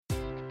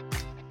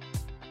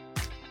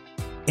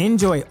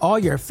Enjoy all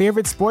your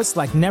favorite sports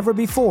like never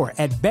before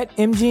at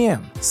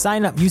BetMGM.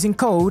 Sign up using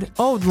code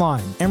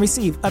OldLine and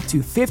receive up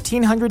to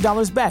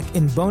 $1,500 back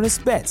in bonus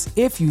bets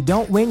if you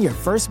don't win your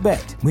first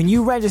bet. When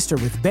you register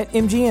with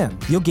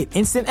BetMGM, you'll get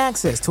instant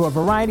access to a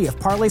variety of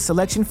parlay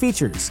selection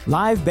features,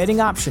 live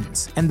betting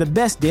options, and the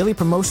best daily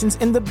promotions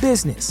in the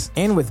business.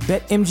 And with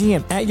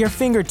BetMGM at your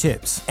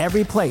fingertips,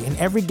 every play and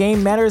every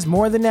game matters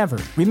more than ever.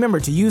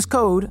 Remember to use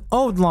code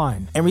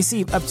OldLine and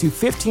receive up to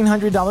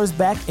 $1,500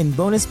 back in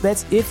bonus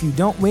bets if you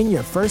don't win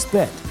your first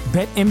bet.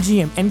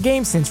 BetMGM and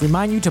GameSense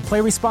remind you to play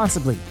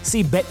responsibly.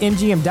 See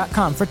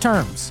BetMGM.com for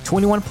terms.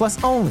 21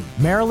 plus only.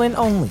 Maryland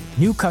only.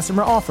 New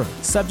customer offer.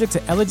 Subject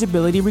to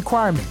eligibility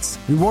requirements.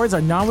 Rewards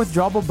are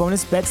non-withdrawable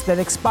bonus bets that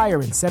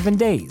expire in 7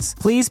 days.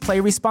 Please play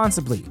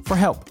responsibly. For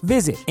help,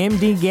 visit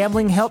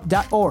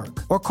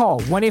mdgamblinghelp.org or call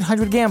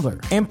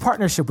 1-800-GAMBLER in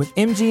partnership with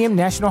MGM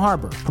National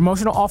Harbor.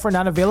 Promotional offer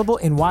not available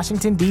in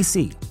Washington,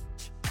 D.C.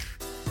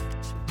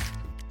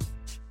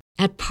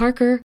 At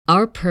Parker,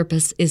 our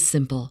purpose is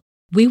simple.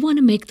 We want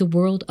to make the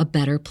world a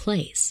better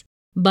place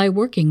by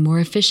working more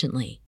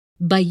efficiently,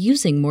 by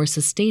using more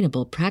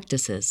sustainable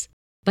practices,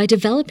 by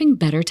developing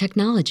better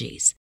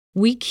technologies.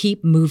 We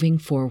keep moving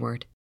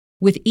forward.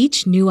 With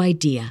each new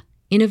idea,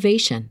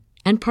 innovation,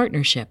 and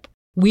partnership,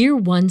 we're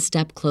one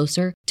step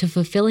closer to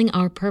fulfilling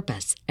our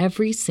purpose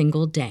every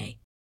single day.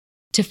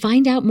 To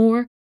find out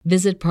more,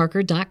 visit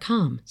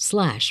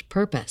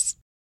parker.com/purpose.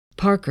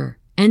 Parker,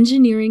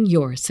 engineering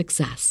your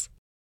success.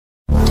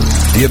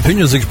 The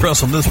opinions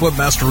expressed on this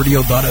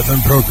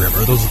WebmasterRadio.fm program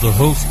are those of the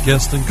host,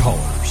 guests, and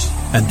callers,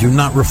 and do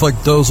not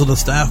reflect those of the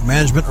staff,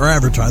 management, or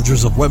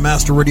advertisers of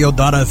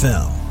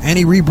WebmasterRadio.fm.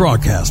 Any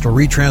rebroadcast or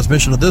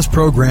retransmission of this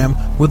program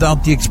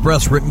without the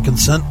express written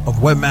consent of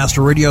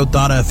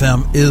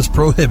WebmasterRadio.fm is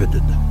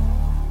prohibited.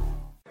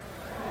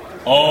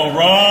 All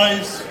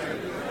rise.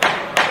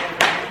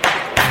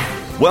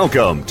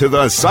 Welcome to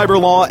the Cyber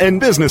Law and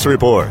Business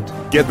Report.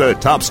 Get the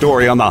top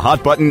story on the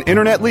hot-button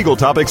Internet legal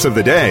topics of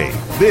the day.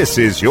 This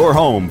is your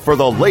home for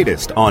the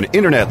latest on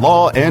Internet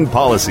law and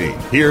policy.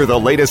 Hear the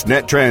latest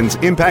net trends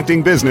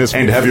impacting business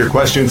and have your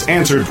questions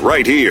answered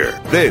right here.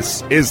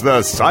 This is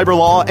the Cyber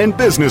Law and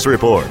Business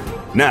Report.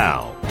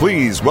 Now,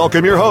 please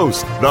welcome your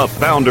host, the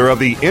founder of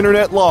the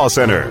Internet Law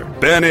Center,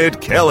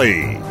 Bennett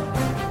Kelly.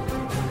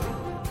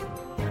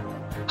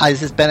 Hi,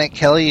 this is Bennett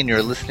Kelly, and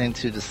you're listening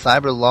to the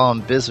Cyber Law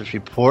and Business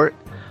Report.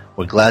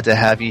 We're glad to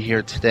have you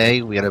here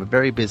today. We had a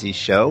very busy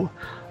show.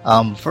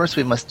 First,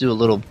 we must do a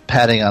little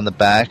patting on the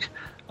back.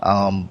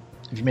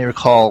 If you may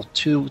recall,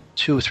 3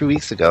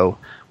 weeks ago,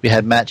 we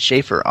had Matt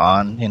Schaefer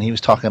on, and he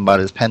was talking about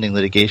his pending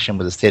litigation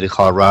with the state of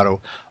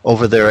Colorado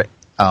over their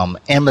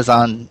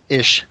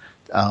Amazon-ish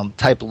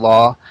type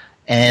law.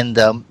 And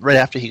right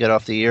after he got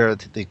off the air,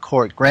 the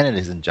court granted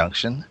his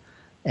injunction.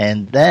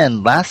 And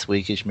then last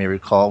week, as you may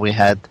recall, we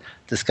had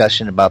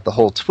discussion about the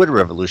whole Twitter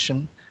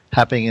revolution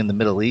happening in the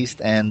Middle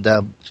East, and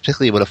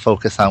particularly with a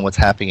focus on what's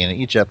happening in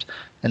Egypt.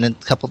 And then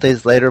a couple of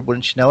days later,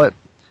 wouldn't you know it,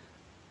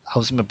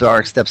 Hosni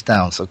Mubarak steps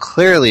down. So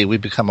clearly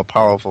we've become a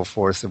powerful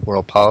force in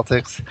world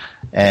politics.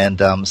 And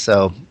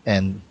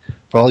and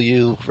for all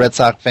you Red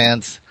Sox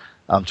fans,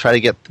 try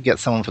to get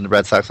someone from the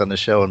Red Sox on the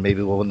show, and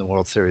maybe we'll win the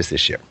World Series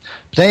this year.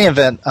 But in any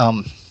event,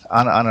 on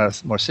a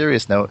more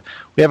serious note,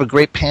 we have a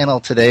great panel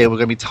today. We're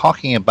going to be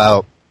talking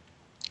about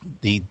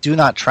the Do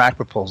Not Track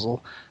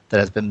proposal that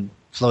has been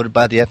floated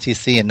by the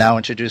FTC and now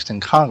introduced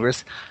in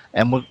Congress.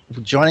 And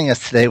joining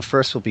us today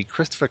first will be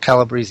Christopher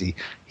Calabrese.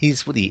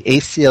 He's with the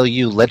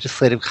ACLU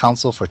Legislative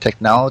Council for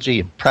Technology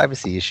and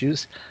Privacy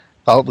Issues.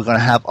 We're going to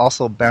have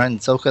also Baron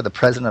Zoka, the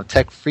president of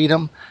Tech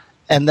Freedom,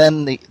 and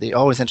then the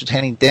always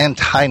entertaining Dan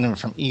Tynan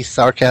from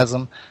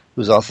eSarcasm,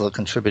 who's also a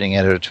contributing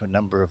editor to a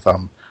number of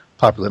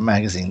popular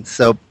magazines.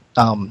 So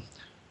why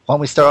don't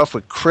we start off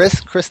with Chris?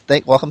 Chris,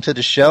 welcome to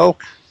the show.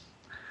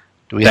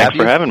 Thanks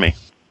for having me.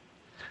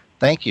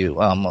 Thank you.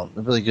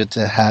 Really good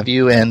to have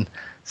you. And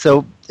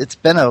so it's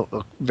been a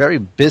very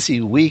busy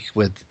week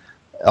with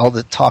all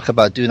the talk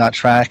about Do Not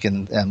Track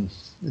and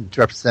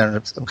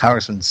Representative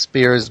Congressman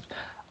Spears,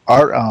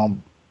 our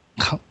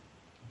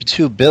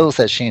two bills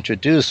that she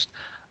introduced.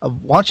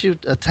 Why don't you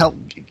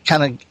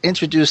kind of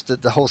introduce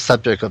the whole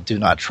subject of Do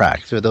Not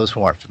Track for those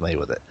who aren't familiar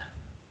with it?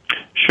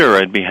 Sure,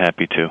 I'd be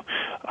happy to.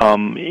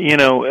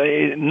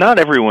 Not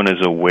everyone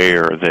is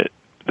aware that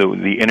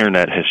the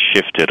Internet has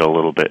shifted a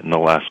little bit in the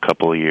last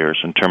couple of years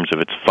in terms of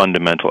its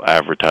fundamental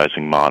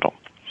advertising model.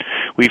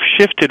 We've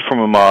shifted from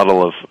a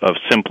model of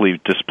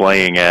simply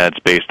displaying ads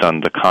based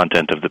on the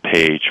content of the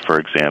page, for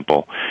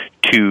example,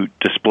 to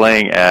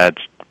displaying ads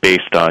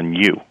based on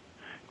you,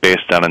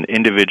 based on an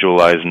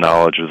individualized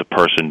knowledge of the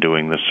person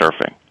doing the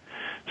surfing.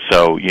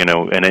 So,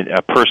 and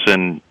a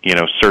person,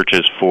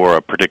 searches for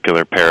a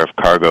particular pair of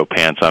cargo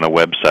pants on a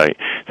website.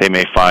 They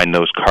may find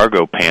those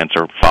cargo pants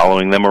are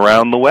following them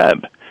around the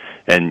web.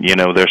 And,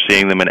 they're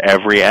seeing them in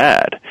every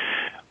ad.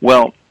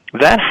 Well,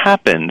 that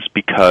happens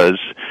because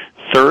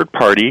third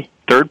parties,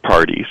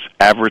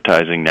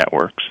 advertising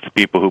networks, the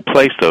people who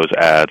place those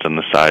ads on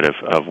the side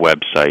of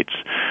websites,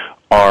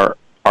 are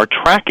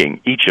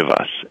tracking each of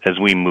us as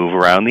we move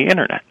around the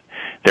Internet.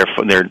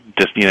 they're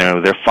just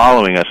they're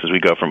following us as we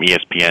go from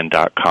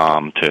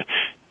ESPN.com to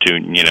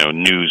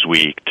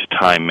Newsweek to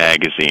Time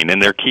Magazine,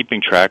 and they're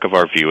keeping track of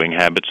our viewing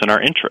habits and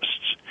our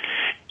interests.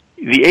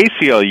 The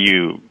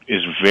ACLU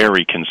is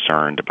very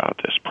concerned about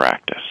this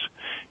practice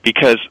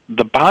because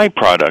the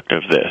byproduct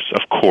of this,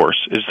 of course,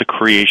 is the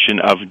creation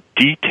of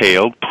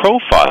detailed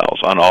profiles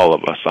on all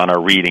of us, on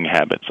our reading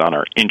habits, on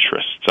our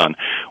interests, on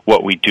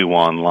what we do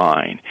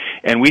online.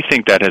 And we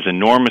think that has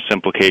enormous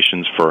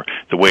implications for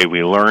the way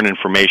we learn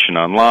information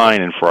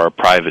online and for our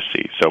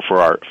privacy, so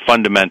for our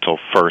fundamental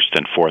First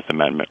and Fourth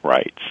Amendment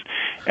rights.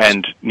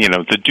 And,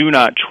 the do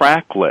not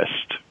track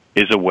list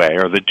is a way,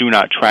 or the do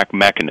not track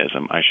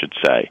mechanism, I should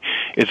say,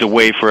 is a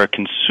way for a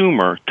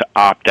consumer to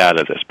opt out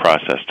of this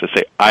process, to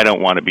say, I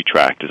don't want to be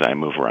tracked as I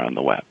move around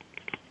the web.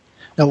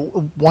 Now,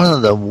 one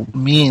of the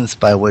means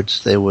by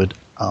which they would,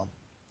 a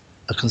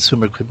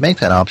consumer could make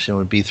that option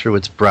would be through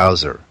its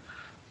browser.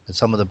 And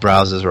some of the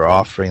browsers are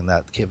offering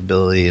that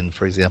capability, and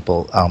for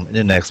example,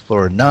 Internet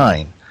Explorer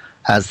 9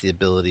 has the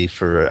ability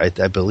for,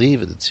 I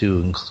believe,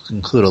 to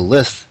include a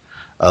list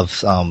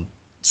of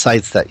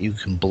sites that you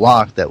can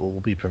block that will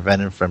be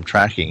prevented from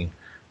tracking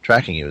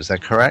you. Is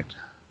that correct?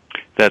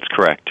 That's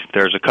correct.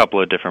 There's a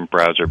couple of different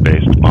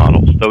browser-based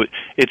models. So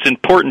it's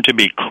important to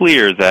be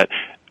clear that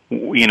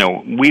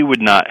we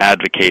would not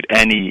advocate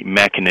any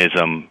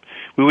mechanism.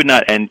 We would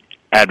not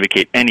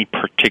advocate any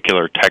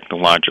particular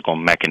technological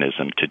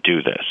mechanism to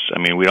do this. I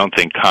mean, we don't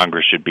think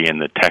Congress should be in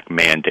the tech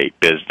mandate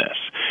business.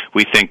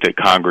 We think that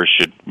Congress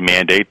should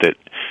mandate that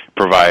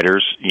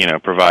providers,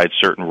 provide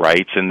certain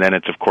rights, and then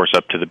it's, of course,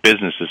 up to the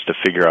businesses to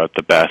figure out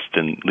the best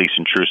and least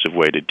intrusive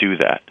way to do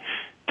that.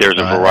 There's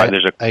a variety.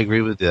 I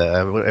agree with you.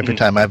 Every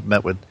time I've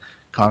met with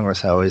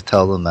Congress, I always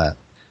tell them that,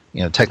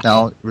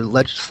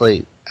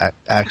 legislate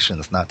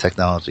actions, not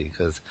technology,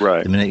 because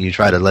the minute you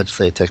try to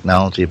legislate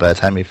technology, by the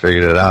time you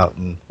figured it out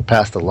and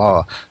passed the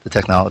law, the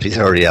technology is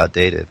already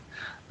outdated,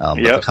 but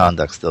the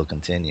conduct still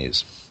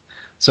continues.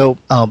 So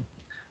on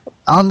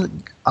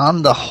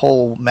the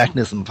whole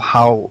mechanism of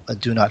how a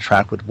do not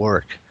track would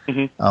work,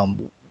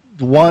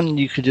 one,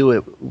 you could do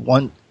it,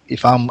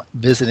 if I'm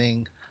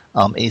visiting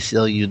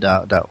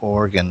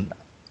ACLU.org and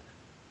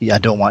I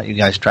don't want you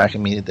guys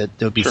tracking me, that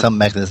there would be some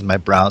mechanism in my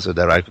browser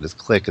that I could just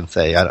click and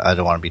say, I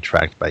don't want to be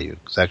tracked by you.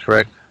 Is that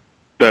correct?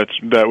 That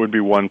would be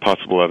one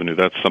possible avenue.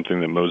 That's something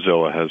that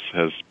Mozilla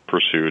has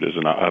pursued as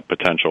a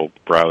potential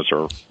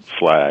browser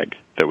flag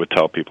that would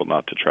tell people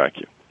not to track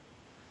you.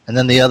 And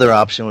then the other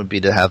option would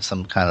be to have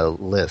some kind of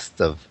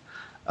list of,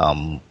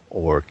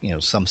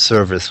 some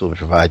service would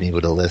provide me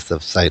with a list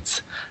of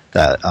sites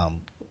that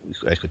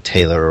I could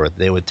tailor, or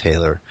they would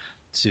tailor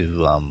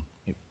to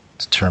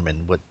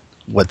determine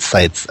what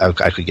sites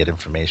I could get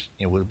information.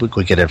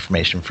 Would get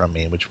information from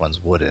me, and which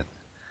ones wouldn't.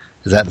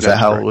 Is that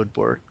how it would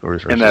work? Or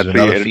is that's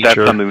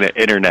something that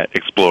Internet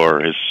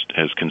Explorer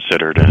has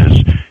considered and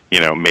has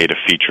made a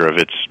feature of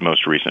its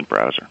most recent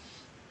browser.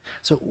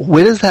 So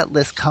where does that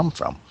list come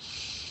from?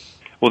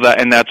 Well,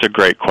 that's a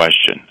great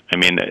question. I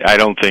mean,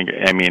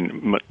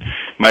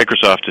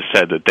 Microsoft has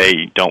said that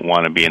they don't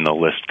want to be in the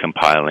list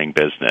compiling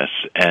business,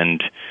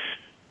 and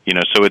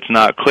so it's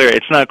not clear.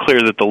 It's not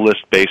clear that the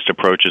list-based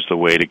approach is the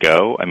way to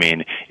go. I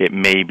mean, it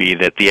may be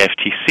that the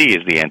FTC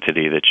is the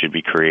entity that should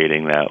be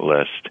creating that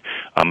list.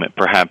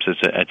 Perhaps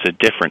it's a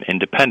different,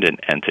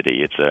 independent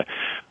entity.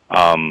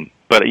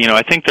 But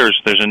I think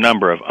there's a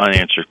number of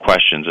unanswered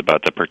questions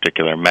about the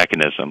particular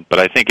mechanism. But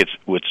I think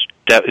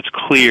it's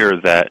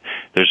clear that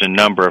there's a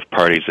number of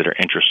parties that are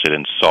interested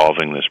in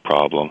solving this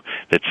problem,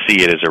 that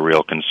see it as a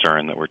real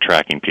concern that we're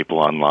tracking people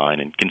online,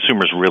 and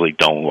consumers really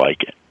don't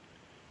like it.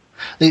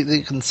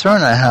 The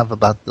concern I have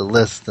about the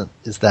list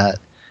is that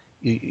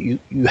you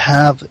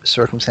have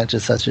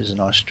circumstances such as in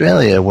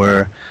Australia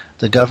where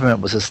the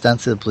government was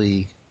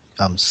ostensibly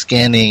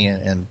scanning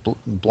and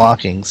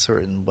blocking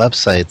certain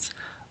websites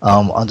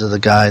under the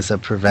guise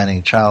of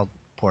preventing child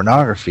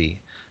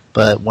pornography.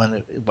 But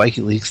when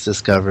WikiLeaks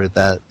discovered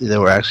that they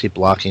were actually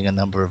blocking a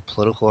number of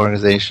political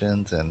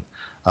organizations and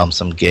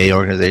some gay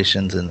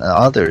organizations and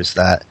others,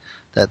 that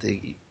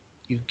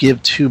you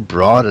give too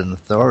broad an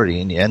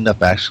authority, and you end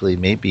up actually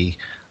maybe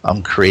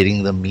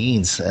creating the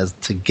means as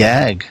to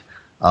gag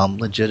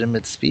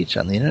legitimate speech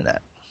on the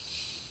internet.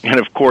 And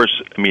of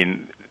course, I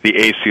mean, the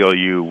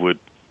ACLU would,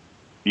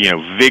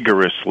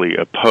 vigorously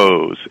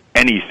oppose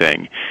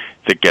anything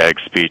that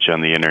gags speech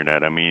on the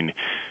internet. I mean,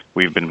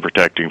 we've been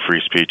protecting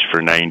free speech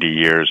for 90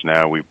 years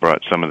now. We've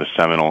brought some of the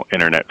seminal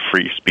internet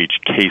free speech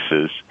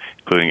cases,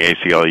 including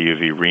ACLU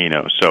v.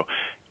 Reno. So,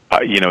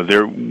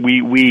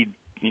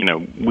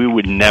 we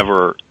would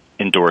never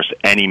endorse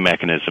any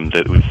mechanism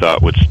that we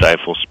thought would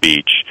stifle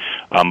speech,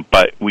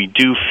 but we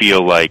do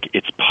feel like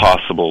it's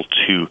possible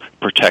to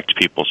protect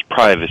people's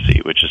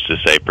privacy, which is to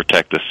say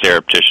protect the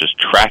surreptitious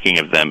tracking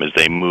of them as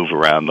they move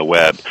around the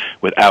web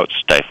without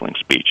stifling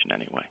speech in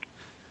any way.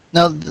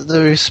 Now,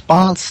 the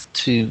response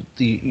to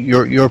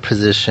your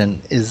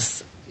position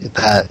is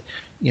that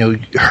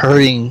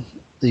hurting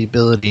the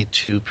ability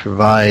to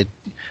provide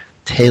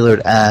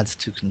tailored ads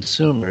to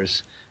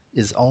consumers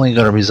is only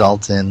going to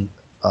result in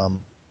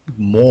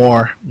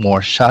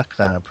more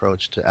shotgun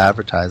approach to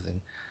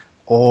advertising,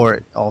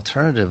 or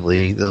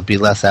alternatively, there'll be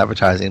less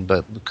advertising,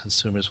 but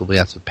consumers will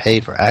have to pay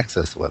for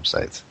access to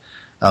websites.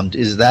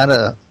 Is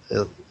that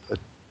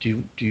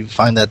do you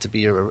find that to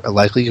be a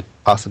likely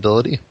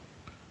possibility?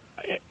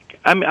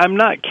 I'm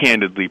not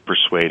candidly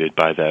persuaded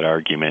by that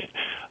argument.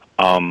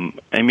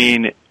 I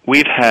mean,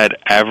 we've had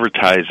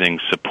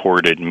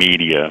advertising-supported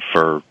media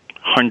for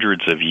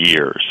hundreds of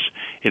years.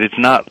 It is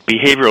not,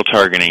 behavioral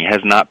targeting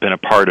has not been a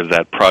part of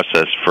that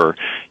process for,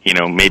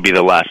 maybe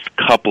the last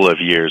couple of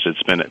years. It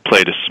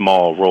played a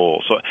small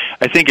role. So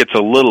I think it's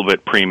a little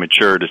bit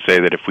premature to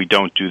say that if we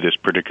don't do this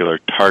particular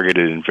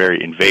targeted and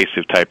very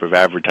invasive type of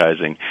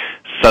advertising,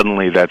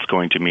 suddenly that's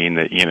going to mean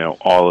that,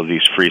 all of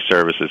these free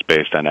services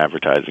based on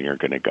advertising are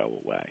going to go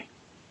away.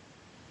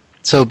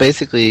 So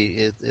basically,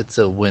 it's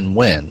a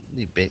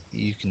win-win.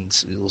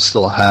 You'll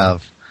still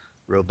have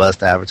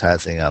robust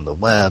advertising on the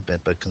web,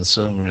 but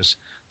consumers,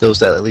 those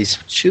that at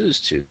least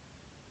choose to,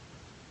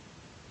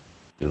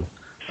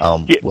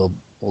 will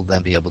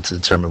then be able to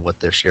determine what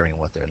they're sharing and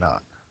what they're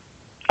not.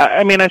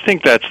 I mean, I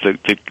think that's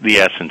the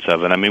essence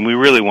of it. I mean, we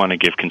really want to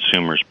give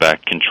consumers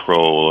back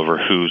control over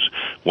who's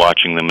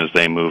watching them as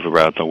they move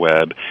around the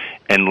web,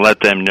 and let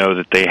them know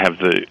that they have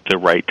the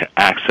right to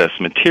access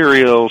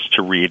materials,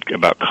 to read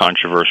about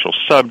controversial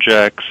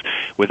subjects,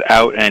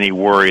 without any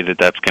worry that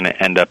that's going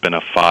to end up in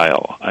a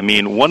file. I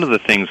mean, one of the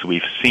things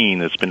we've seen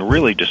that's been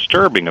really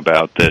disturbing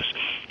about this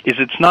is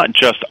it's not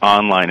just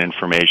online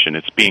information.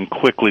 It's being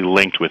quickly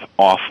linked with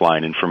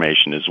offline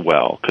information as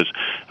well, because,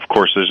 of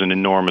course, there's an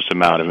enormous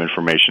amount of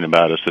information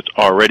about us that's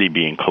already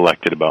being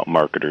collected about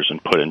marketers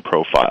and put in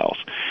profiles.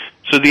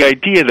 So the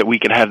idea that we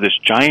could have this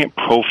giant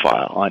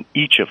profile on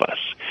each of us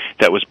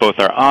that was both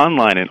our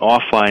online and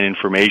offline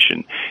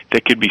information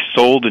that could be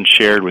sold and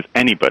shared with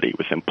anybody,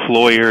 with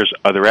employers,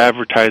 other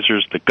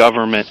advertisers, the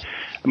government,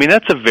 I mean,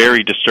 that's a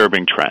very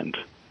disturbing trend.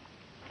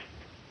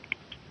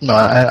 No,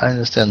 I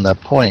understand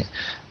that point.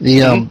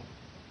 The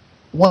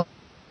one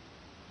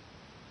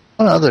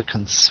other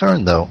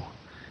concern, though,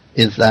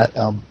 is that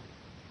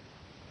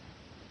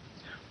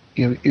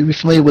you're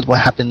familiar with what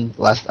happened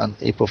on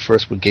April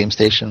 1st with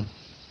GameStation?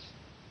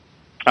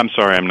 I'm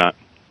sorry, I'm not.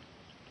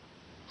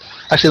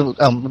 Actually,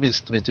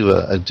 let me do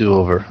a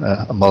do-over,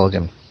 a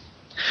mulligan.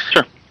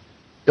 Sure.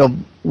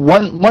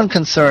 One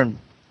concern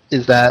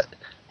is that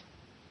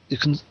the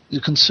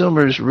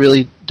consumers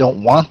really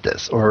don't want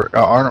this, or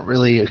aren't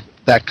really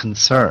that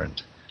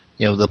concerned.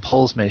 The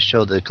polls may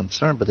show they're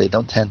concerned, but they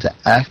don't tend to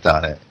act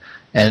on it.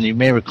 And you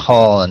may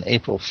recall on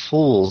April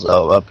Fool's,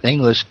 an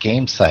English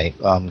game site,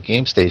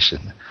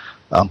 GameStation,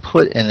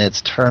 put in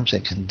its terms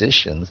and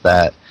conditions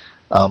that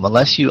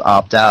unless you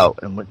opt out,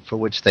 and for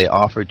which they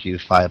offered you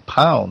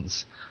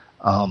 £5,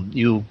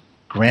 you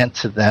grant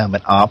to them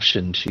an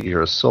option to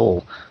your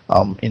soul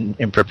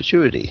in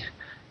perpetuity.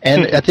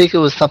 And I think it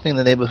was something in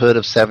the neighborhood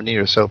of 70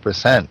 or so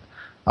percent.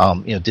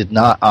 Did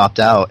not opt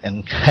out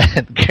and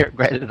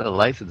granted a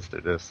license to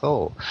their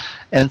soul.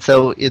 And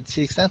so it's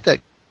the extent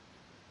that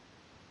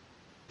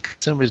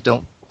consumers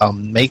don't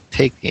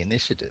take the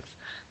initiative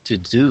to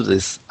do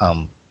this,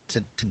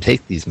 to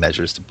take these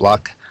measures to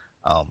block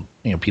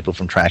people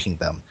from tracking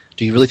them.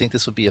 Do you really think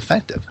this would be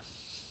effective?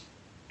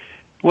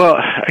 Well,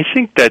 I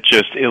think that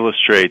just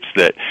illustrates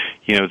that,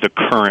 the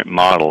current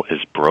model is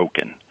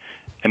broken.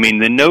 I mean,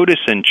 the notice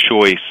and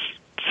choice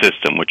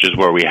system, which is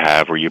where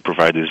you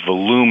provide these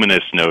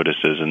voluminous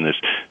notices and this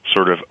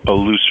sort of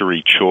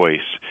illusory choice,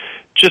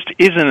 just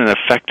isn't an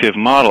effective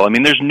model. I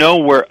mean, there's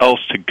nowhere else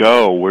to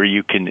go where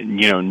you can,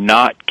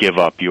 not give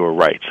up your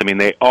rights. I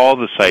mean, all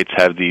the sites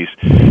have these,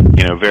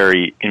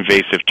 very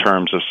invasive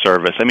terms of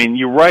service. I mean,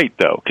 you're right,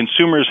 though.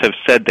 Consumers have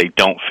said they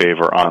don't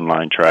favor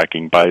online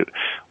tracking by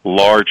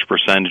large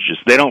percentages.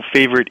 They don't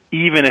favor it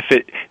even if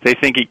they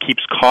think it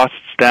keeps costs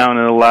down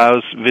and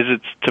allows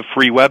visits to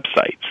free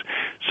websites.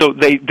 So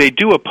they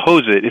do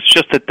oppose it. It's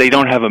just that they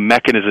don't have a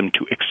mechanism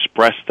to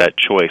express that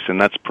choice, and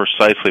that's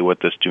precisely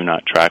what this do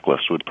not track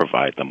list would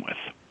provide them with.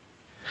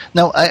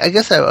 No, I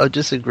guess I would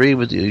disagree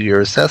with your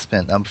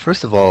assessment.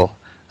 First of all,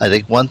 I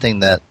think one thing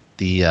that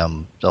the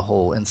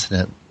whole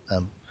incident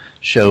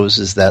shows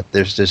is that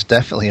there's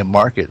definitely a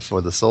market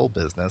for the soul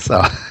business.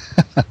 But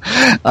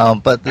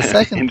the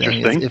second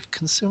thing is, if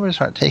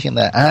consumers aren't taking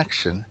that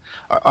action,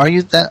 are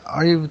you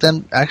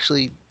then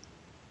actually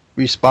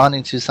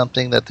responding to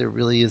something that there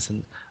really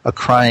isn't a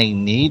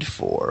crying need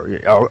for?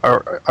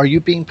 Are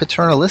you being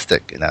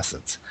paternalistic in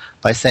essence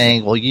by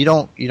saying, well,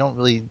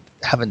 you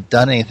haven't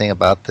done anything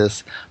about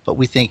this, but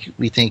we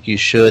think you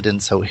should,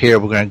 and so here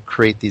we're going to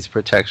create these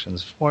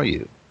protections for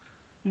you?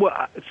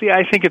 Well, see,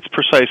 I think it's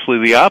precisely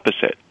the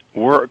opposite.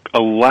 We're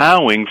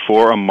allowing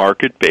for a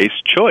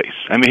market-based choice.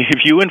 I mean,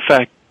 if you in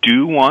fact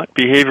do want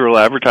behavioral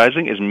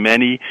advertising, as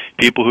many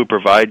people who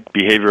provide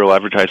behavioral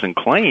advertising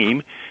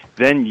claim,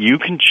 then you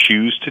can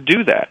choose to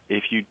do that.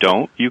 If you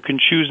don't, you can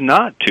choose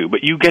not to.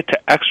 But you get to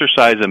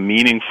exercise a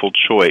meaningful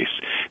choice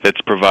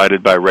that's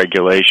provided by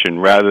regulation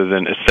rather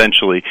than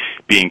essentially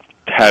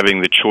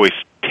having the choice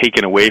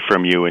taken away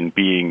from you and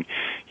being,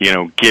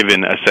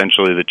 given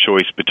essentially the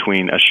choice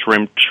between a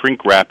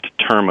shrink-wrapped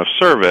term of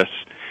service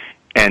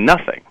and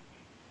nothing.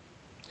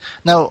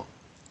 Now,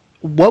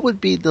 what would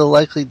be the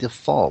likely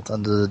default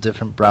under the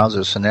different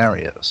browser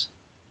scenarios?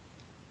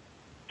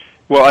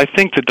 Well, I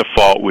think the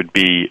default would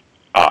be,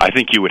 I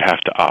think you would have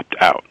to opt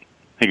out.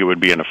 I think it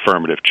would be an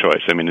affirmative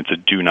choice. I mean, it's a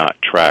do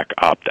not track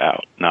opt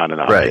out, not an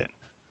opt in. Right.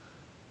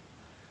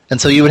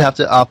 And so you would have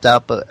to opt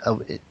out, but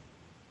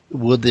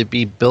would there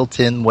be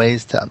built-in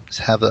ways to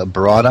have a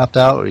broad opt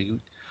out,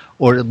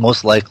 or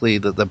most likely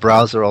the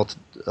browser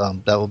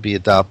that will be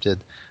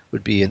adopted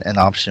would be an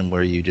option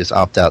where you just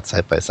opt out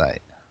site by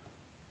site?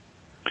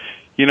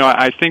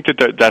 I think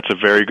that's a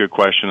very good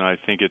question. I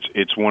think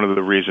it's one of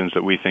the reasons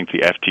that we think the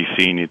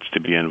FTC needs to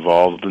be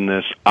involved in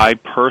this. I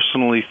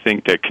personally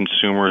think that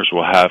consumers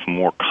will have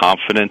more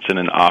confidence in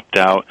an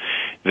opt-out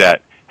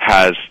that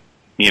has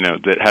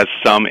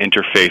some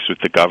interface with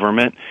the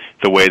government,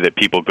 the way that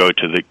people go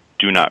to the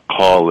do not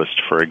call list,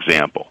 for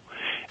example,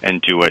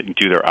 and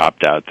do their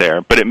opt-out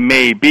there. But it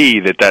may be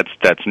that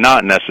that's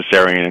not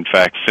necessary, and in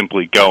fact,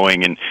 simply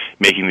going and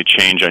making the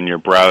change on your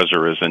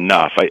browser is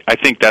enough. I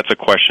think that's a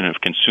question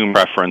of consumer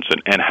preference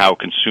and how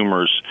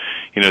consumers,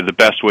 the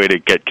best way to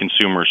get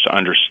consumers to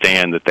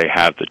understand that they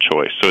have the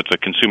choice. So it's a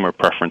consumer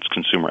preference,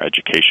 consumer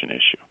education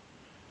issue.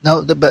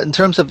 Now, but in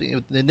terms of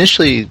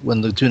initially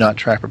when the Do Not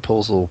Track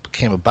proposal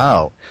came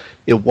about,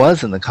 it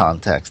was in the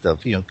context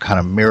of kind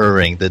of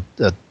mirroring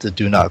the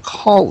Do Not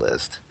Call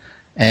list.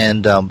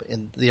 And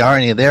the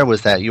irony there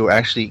was that you were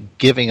actually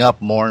giving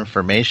up more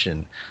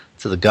information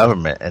to the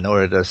government in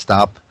order to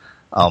stop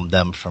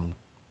them from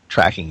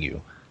tracking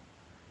you.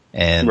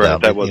 And right,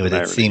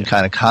 it seemed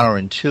kind of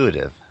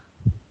counterintuitive.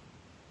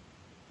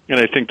 And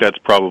I think that's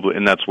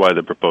why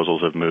the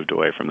proposals have moved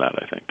away from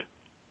that, I think.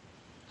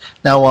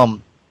 Now,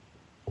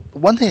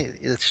 one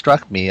thing that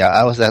struck me,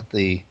 I was at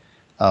the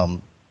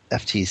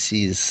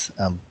FTC's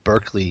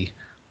Berkeley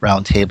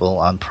roundtable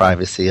on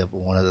privacy, of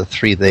one of the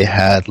three they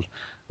had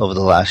over the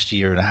last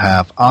year and a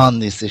half on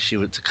this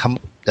issue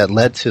that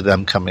led to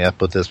them coming up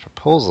with this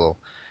proposal.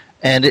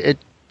 And it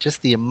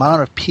just the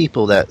amount of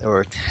people that are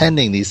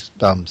attending these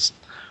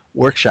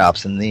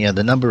workshops and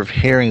the number of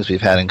hearings we've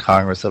had in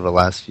Congress over the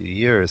last few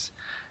years,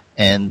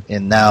 and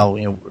now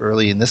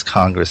early in this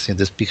Congress,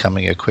 this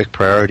becoming a quick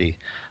priority.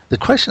 The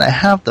question I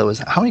have, though, is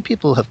how many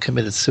people have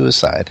committed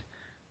suicide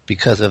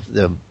because of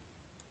the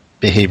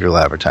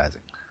behavioral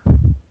advertising?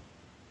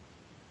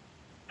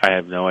 I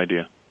have no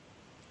idea.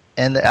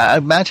 And I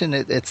imagine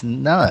it's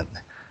none.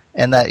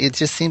 And that it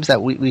just seems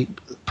that we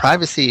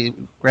privacy,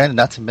 granted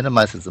not to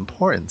minimize its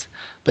importance,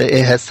 but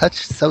it has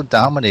so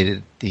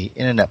dominated the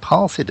internet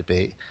policy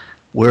debate,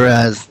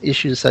 whereas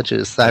issues such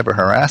as cyber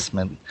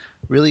harassment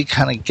really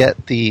kind of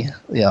get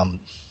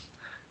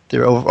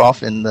they're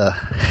off in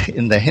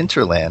the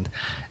hinterland,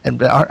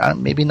 and are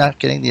maybe not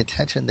getting the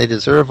attention they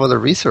deserve or the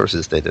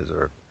resources they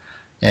deserve.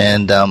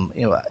 And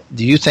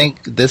do you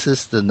think this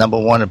is the number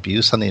one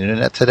abuse on the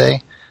internet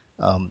today?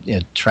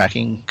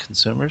 Tracking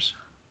consumers?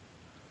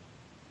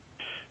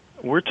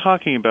 We're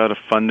talking about a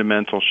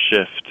fundamental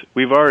shift.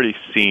 We've already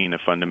seen a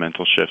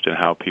fundamental shift in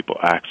how people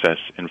access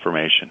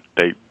information.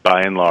 They,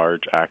 by and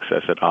large,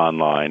 access it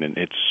online, and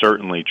it's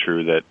certainly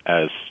true that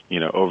as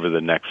over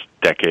the next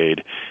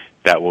decade,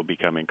 that will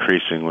become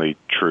increasingly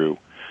true.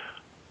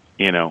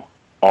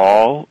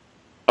 All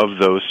of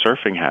those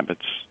surfing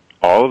habits,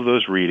 all of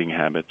those reading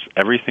habits,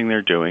 everything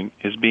they're doing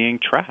is being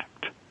tracked.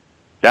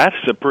 That's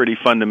a pretty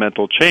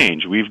fundamental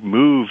change. We've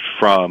moved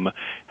from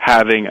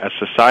having a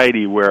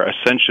society where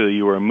essentially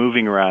you were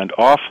moving around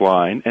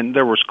offline, and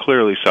there was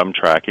clearly some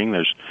tracking.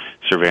 There's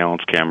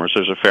surveillance cameras.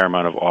 There's a fair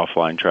amount of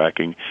offline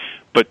tracking.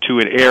 But to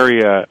an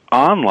area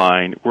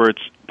online where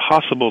it's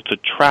possible to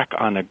track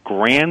on a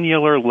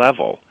granular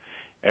level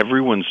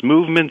everyone's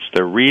movements,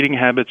 their reading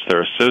habits,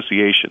 their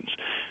associations.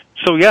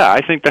 So, yeah,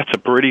 I think that's a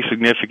pretty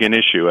significant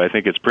issue. I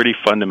think it's pretty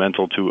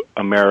fundamental to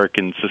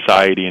American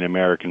society and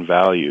American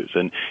values,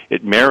 and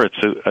it merits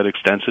an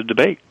extensive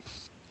debate.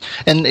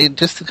 And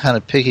just to kind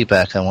of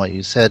piggyback on what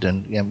you said,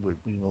 and we only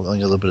have a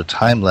little bit of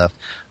time left,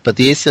 but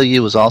the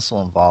ACLU was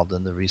also involved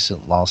in the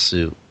recent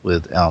lawsuit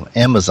with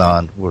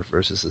Amazon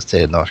versus the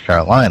state of North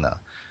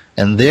Carolina.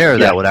 And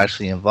that would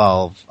actually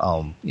involve,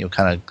 kind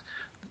of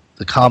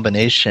the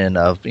combination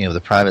of,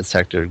 the private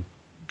sector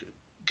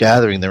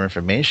gathering their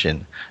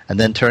information and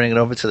then turning it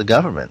over to the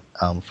government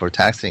for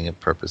taxing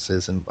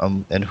purposes,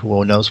 and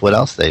who knows what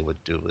else they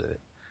would do with it.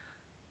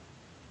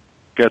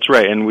 That's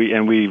right, and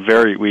we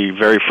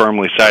very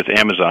firmly side with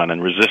Amazon in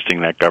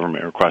resisting that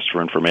government request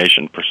for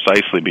information,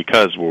 precisely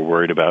because we're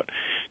worried about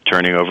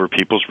turning over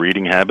people's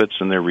reading habits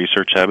and their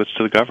research habits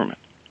to the government.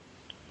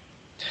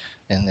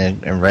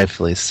 And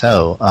rightfully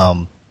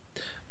so.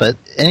 But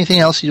anything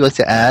else you'd like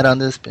to add on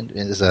this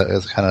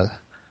as kind of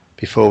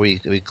before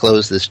we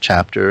close this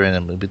chapter,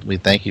 and we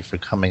thank you for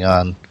coming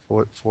on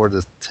for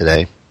this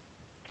today.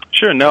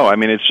 Sure. No, I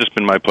mean, it's just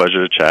been my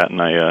pleasure to chat,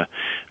 and I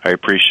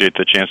appreciate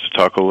the chance to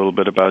talk a little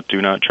bit about Do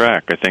Not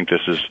Track. I think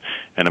this is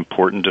an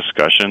important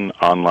discussion.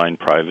 Online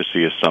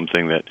privacy is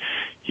something that,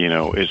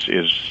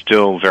 is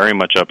still very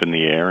much up in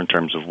the air in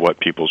terms of what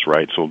people's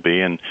rights will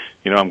be. And,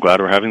 I'm glad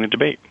we're having the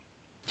debate.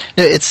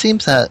 It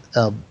seems that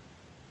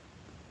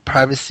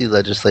privacy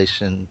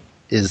legislation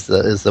is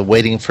the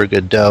waiting for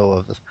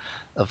Godot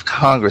of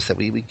Congress, that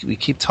we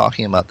keep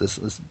talking about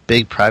this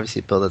big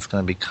privacy bill that's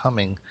going to be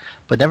coming,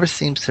 but never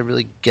seems to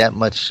really get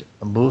much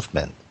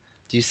movement.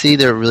 Do you see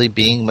there really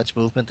being much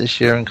movement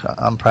this year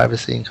on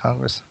privacy in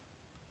Congress?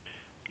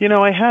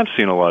 I have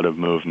seen a lot of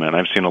movement.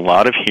 I've seen a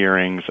lot of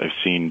hearings. I've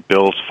seen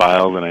bills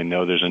filed, and I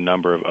know there's a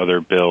number of other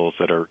bills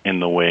that are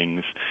in the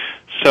wings.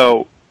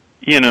 So,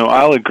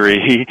 I'll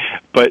agree,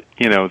 but,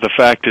 the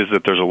fact is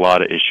that there's a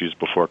lot of issues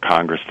before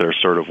Congress that are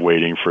sort of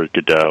waiting for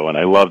Godot, and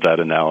I love that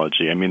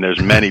analogy. I mean, there's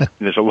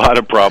a lot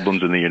of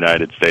problems in the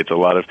United States, a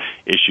lot of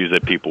issues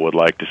that people would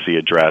like to see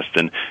addressed,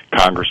 and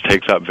Congress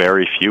takes up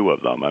very few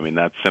of them. I mean,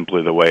 that's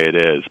simply the way it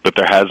is, but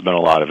there has been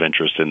a lot of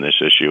interest in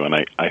this issue, and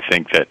I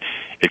think that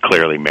it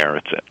clearly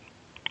merits it.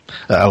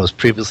 I was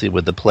previously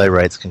with the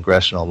Playwrights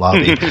Congressional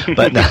Lobby,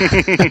 but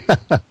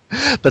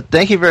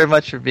thank you very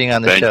much for being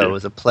on the show. It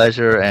was a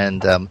pleasure,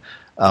 and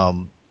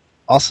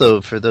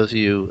also for those of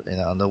you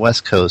on the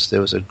West Coast,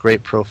 there was a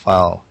great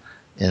profile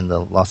in the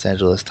Los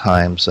Angeles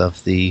Times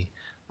of the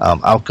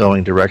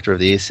outgoing director of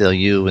the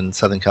ACLU in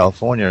Southern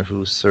California,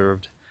 who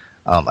served,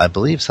 I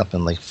believe,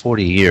 something like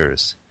 40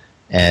 years.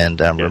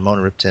 And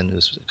Ramona Ripton,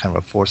 who's kind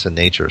of a force of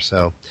nature.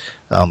 So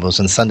it was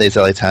in Sunday's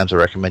LA Times. I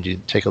recommend you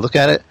take a look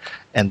at it.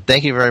 And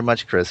thank you very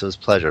much, Chris. It was a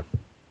pleasure.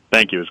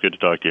 Thank you. It was good to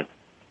talk to you.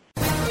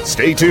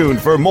 Stay tuned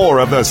for more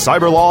of the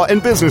Cyber Law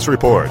and Business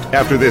Report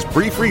after this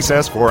brief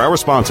recess for our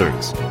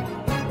sponsors.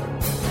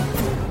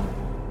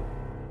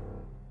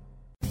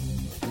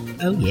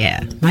 Oh,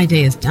 yeah. My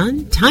day is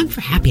done. Time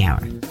for happy hour.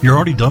 You're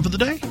already done for the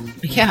day?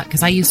 Yeah,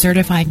 because I use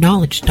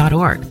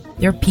CertifiedKnowledge.org.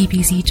 Their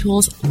PPC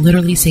tools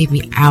literally save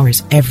me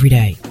hours every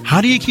day.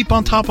 How do you keep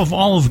on top of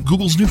all of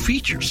Google's new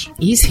features?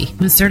 Easy.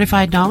 With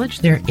Certified Knowledge,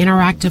 their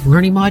interactive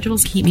learning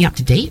modules keep me up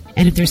to date.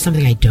 And if there's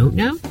something I don't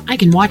know, I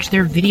can watch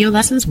their video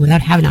lessons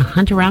without having to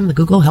hunt around the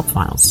Google Help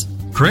files.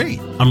 Great.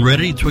 I'm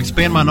ready to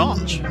expand my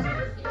knowledge.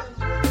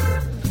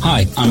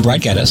 Hi, I'm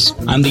Brett Geddes.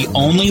 I'm the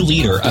only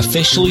leader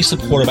officially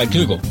supported by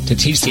Google to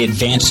teach the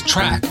advanced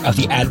track of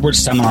the AdWords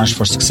Seminars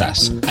for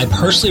Success. I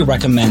personally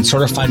recommend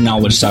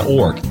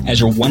CertifiedKnowledge.org as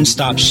your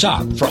one-stop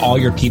shop for all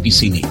your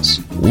PPC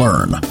needs.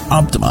 Learn,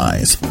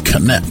 optimize,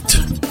 connect.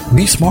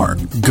 Be smart.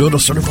 Go to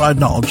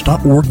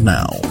CertifiedKnowledge.org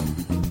now.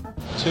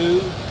 2,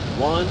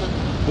 1,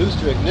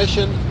 booster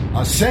ignition.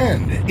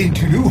 Ascend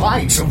into new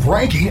heights of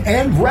ranking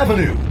and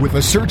revenue with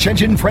a search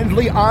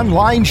engine-friendly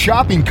online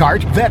shopping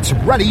cart that's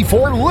ready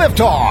for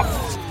liftoff.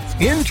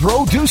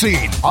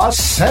 Introducing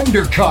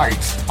Ascender Cart.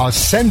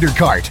 Ascender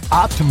Cart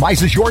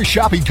optimizes your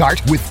shopping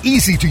cart with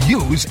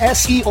easy-to-use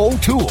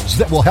SEO tools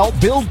that will help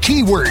build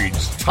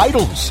keywords,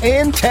 titles,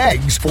 and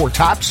tags for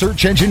top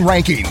search engine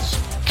rankings.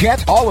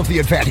 Get all of the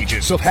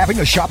advantages of having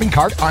a shopping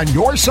cart on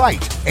your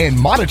site and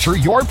monitor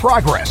your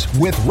progress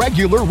with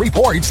regular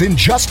reports in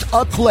just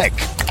a click.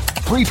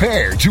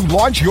 Prepare to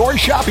launch your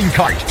shopping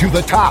cart to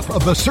the top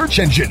of the search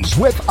engines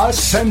with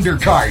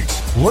Ascender Cart.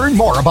 Learn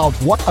more about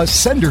what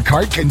Ascender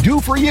Cart can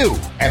do for you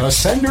at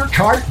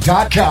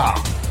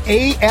ascendercart.com.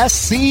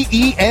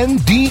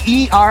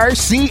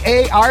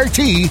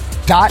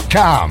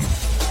 ASCENDERCART.com.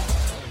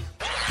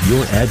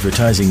 Your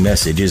advertising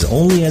message is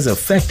only as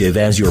effective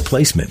as your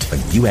placement when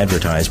you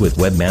advertise with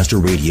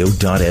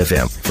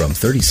WebmasterRadio.fm. From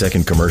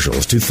 30-second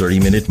commercials to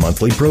 30-minute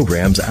monthly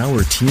programs,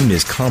 our team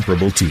is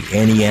comparable to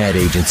any ad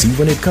agency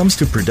when it comes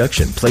to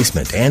production,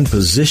 placement, and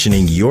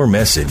positioning your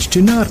message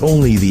to not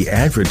only the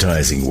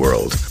advertising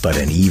world, but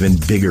an even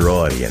bigger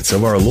audience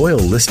of our loyal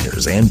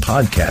listeners and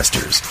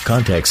podcasters.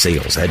 Contact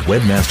sales at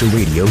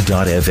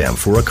WebmasterRadio.fm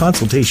for a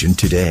consultation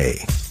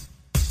today.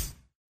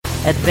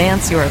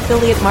 Advance your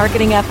affiliate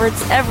marketing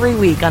efforts every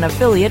week on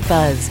Affiliate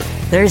Buzz.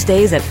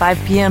 Thursdays at 5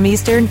 p.m.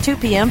 Eastern, 2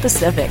 p.m.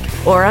 Pacific.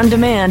 Or on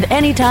demand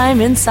anytime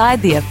inside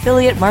the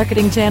Affiliate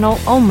Marketing Channel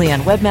only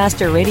on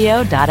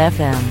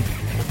WebmasterRadio.fm.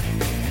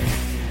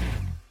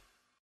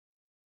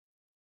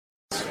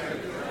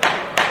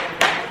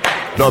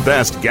 The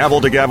best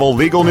gavel-to-gavel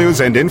legal news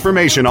and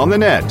information on the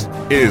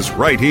net is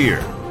right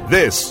here.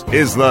 This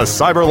is the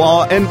Cyber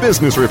Law and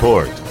Business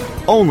Report,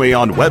 only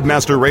on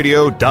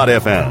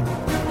WebmasterRadio.fm.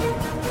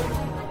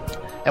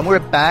 And we're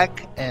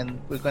back, and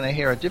we're going to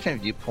hear a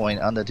different viewpoint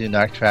on the Do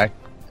Not Track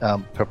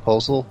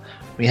proposal.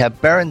 We have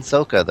Baron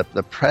Zoka,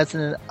 the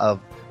president of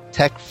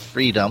Tech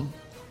Freedom.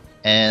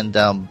 And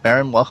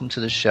Baron, welcome to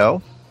the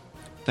show.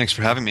 Thanks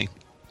for having me.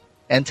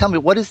 And tell me,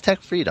 what is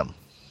Tech Freedom?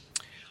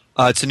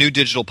 It's a new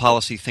digital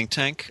policy think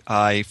tank.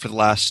 I, for the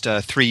last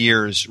 3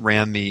 years,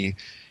 ran the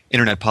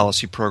Internet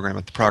Policy Program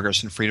at the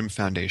Progress and Freedom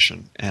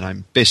Foundation, and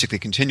I'm basically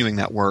continuing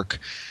that work.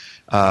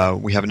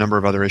 We have a number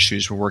of other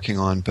issues we're working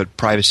on, but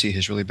privacy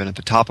has really been at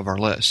the top of our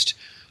list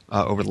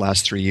over the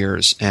last 3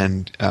 years.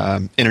 And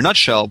in a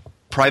nutshell,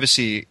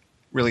 privacy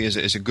really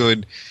is a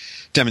good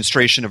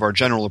demonstration of our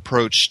general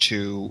approach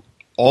to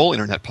all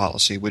Internet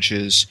policy, which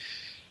is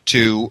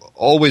to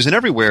always and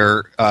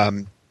everywhere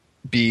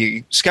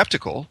be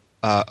skeptical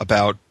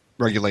about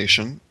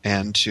regulation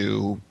and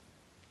to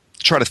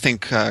try to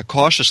think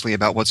cautiously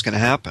about what's going to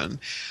happen.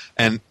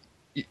 And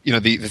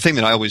the thing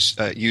that I always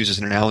use as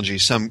an analogy,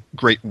 some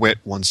great wit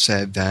once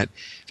said that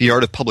the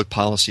art of public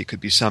policy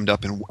could be summed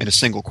up in a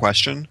single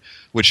question,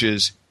 which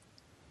is,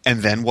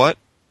 and then what?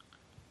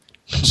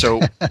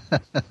 So,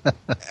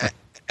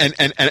 and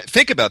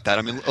think about that.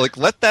 I mean, like,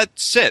 let that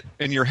sit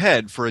in your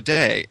head for a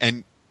day,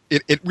 and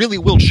it really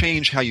will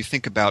change how you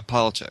think about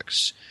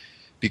politics,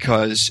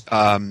 because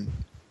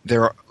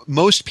there are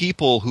most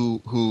people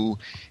who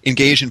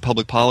engage in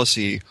public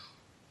policy,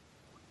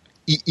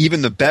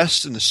 even the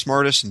best and the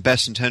smartest and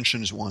best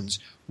intentions ones,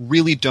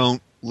 really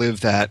don't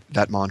live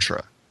that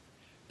mantra.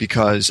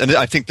 Because, and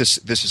I think this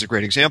is a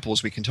great example,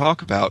 as we can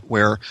talk about,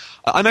 where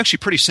I'm actually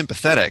pretty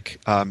sympathetic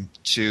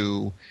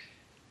to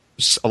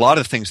a lot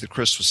of the things that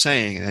Chris was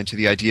saying, and to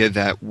the idea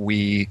that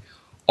we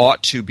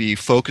ought to be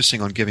focusing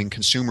on giving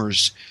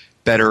consumers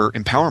better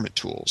empowerment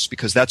tools,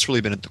 because that's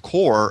really been at the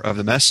core of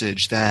the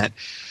message that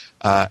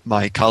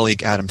my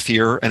colleague Adam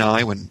Thier and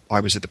I, when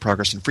I was at the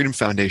Progress and Freedom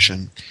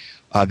Foundation,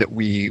 that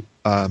we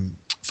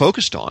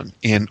focused on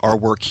in our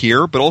work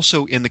here, but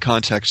also in the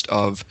context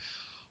of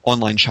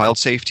online child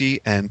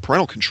safety and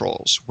parental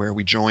controls, where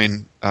we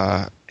join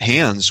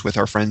hands with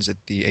our friends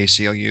at the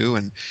ACLU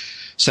and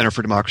Center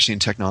for Democracy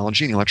and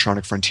Technology and the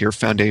Electronic Frontier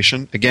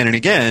Foundation, again and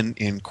again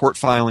in court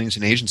filings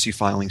and agency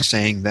filings,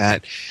 saying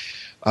that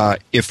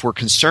if we're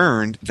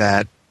concerned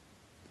that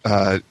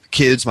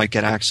kids might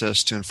get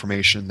access to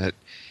information that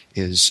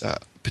is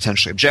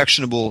potentially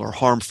objectionable or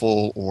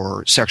harmful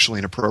or sexually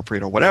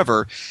inappropriate or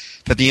whatever,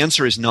 that the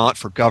answer is not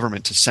for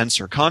government to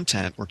censor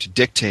content or to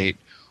dictate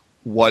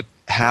what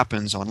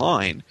happens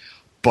online,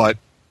 but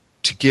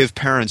to give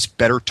parents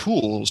better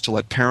tools to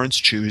let parents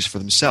choose for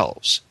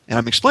themselves. And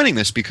I'm explaining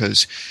this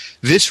because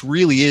this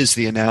really is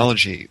the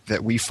analogy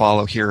that we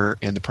follow here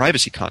in the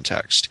privacy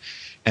context.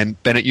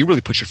 And Bennett, you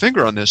really put your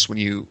finger on this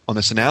on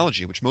this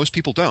analogy, which most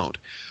people don't,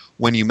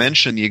 when you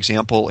mention the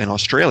example in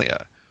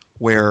Australia,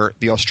 where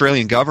the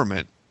Australian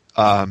government,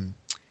 in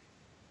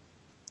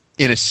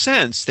a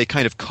sense, they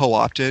kind of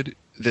co-opted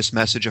this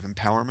message of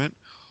empowerment,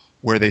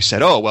 where they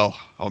said,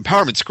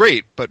 empowerment's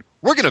great, but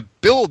we're going to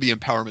build the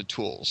empowerment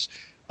tools,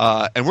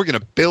 and we're going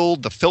to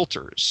build the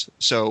filters.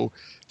 So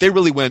they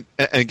really went,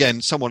 and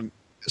again, somewhat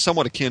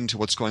akin to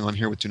what's going on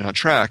here with Do Not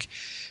Track,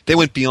 they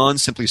went beyond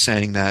simply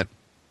saying that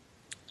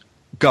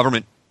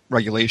government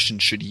regulation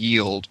should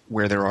yield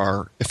where there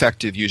are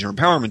effective user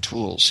empowerment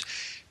tools.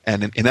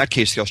 And in that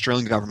case, the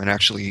Australian government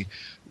actually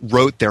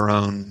wrote their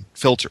own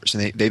filters,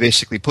 and they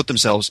basically put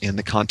themselves in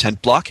the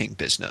content blocking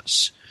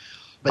business.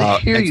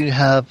 But here you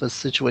have a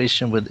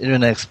situation with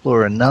Internet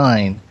Explorer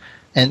 9,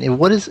 and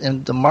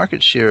the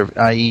market share of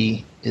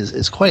IE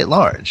is quite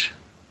large.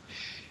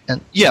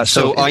 And yeah,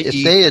 so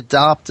if they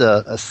adopt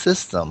a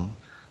system,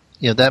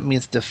 that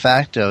means de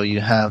facto you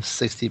have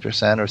 60%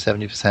 or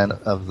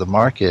 70% of the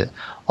market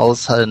all of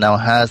a sudden now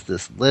has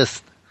this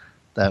list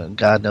that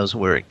God knows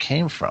where it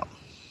came from.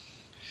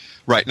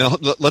 Right. Now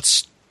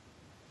let's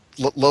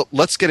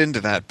get into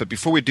that. But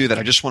before we do that,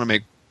 I just want to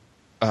make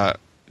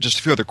just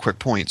a few other quick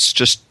points,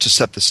 just to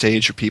set the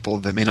stage for people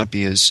that may not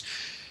be as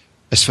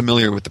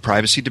familiar with the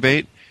privacy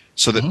debate.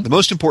 So the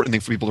most important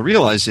thing for people to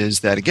realize is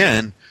that,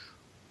 again,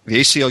 the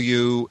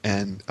ACLU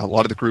and a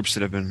lot of the groups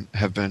that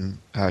have been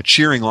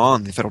cheering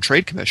on the Federal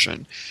Trade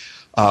Commission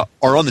are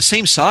on the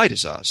same side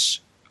as us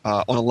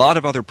on a lot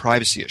of other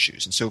privacy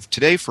issues. And so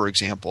today, for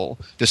example,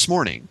 this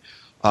morning,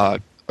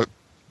 a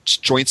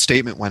joint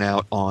statement went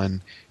out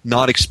on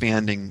not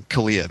expanding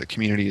CALEA, the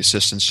Community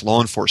Assistance to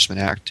Law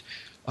Enforcement Act,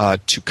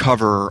 to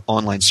cover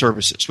online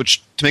services,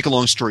 which, to make a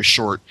long story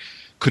short,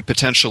 could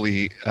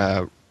potentially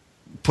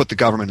put the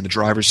government in the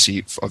driver's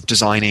seat of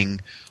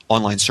designing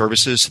online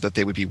services so that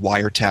they would be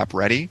wiretap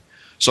ready.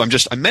 So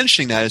I'm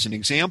mentioning that as an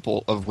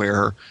example of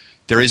where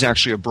there is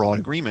actually a broad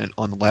agreement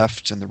on the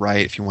left and the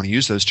right, if you want to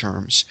use those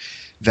terms,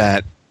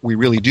 that we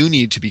really do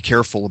need to be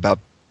careful about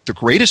the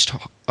greatest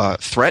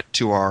threat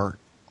to our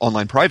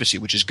online privacy,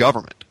 which is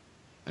government.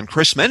 And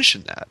Chris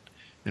mentioned that.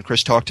 And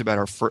Chris talked about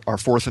our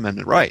Fourth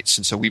Amendment rights.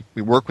 And so we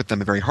work with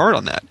them very hard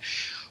on that.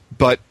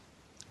 But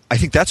I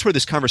think that's where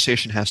this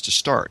conversation has to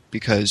start,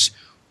 because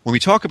when we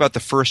talk about the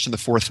First and the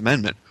Fourth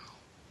Amendment,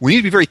 we need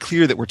to be very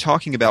clear that we're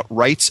talking about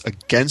rights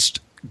against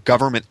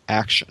government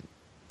action,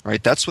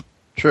 right? That's what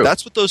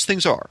those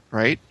things are,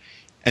 right?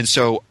 And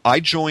so I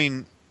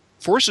join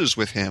forces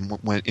with him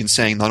in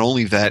saying not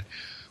only that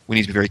we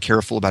need to be very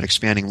careful about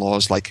expanding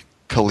laws like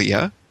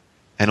CALEA,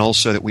 and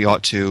also that we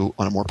ought to,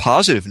 on a more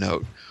positive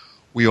note,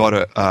 we ought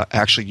to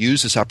actually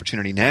use this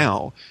opportunity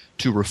now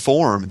to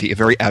reform the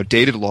very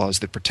outdated laws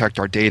that protect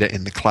our data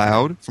in the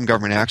cloud from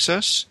government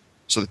access.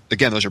 So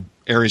again, those are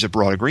areas of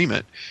broad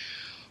agreement.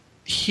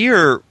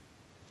 Here,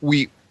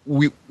 we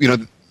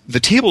the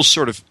tables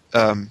sort of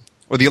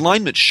or the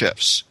alignment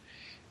shifts,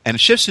 and it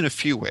shifts in a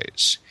few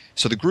ways.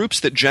 So the groups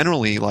that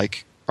generally,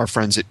 like our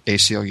friends at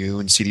ACLU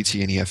and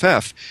CDT and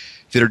EFF,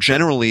 that are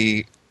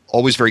generally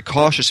always very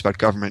cautious about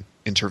government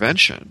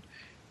intervention,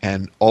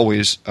 and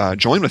always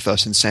join with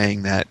us in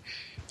saying that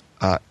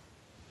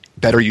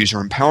better user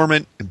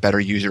empowerment and better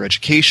user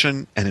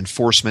education and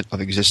enforcement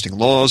of existing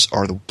laws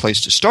are the place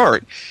to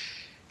start.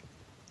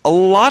 A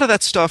lot of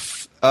that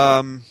stuff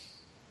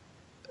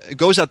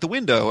goes out the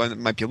window, and it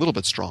might be a little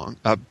bit strong,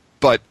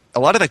 but a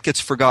lot of that gets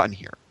forgotten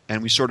here,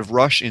 and we sort of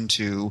rush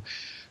into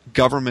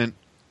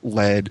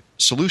government-led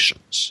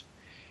solutions.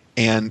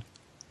 And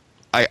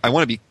I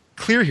want to be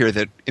clear here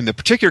that in the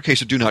particular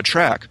case of Do Not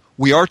Track,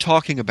 we are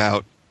talking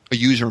about a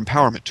user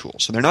empowerment tool.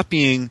 So they're not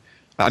being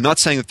I'm not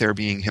saying that they're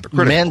being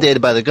hypocritical.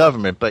 Mandated by the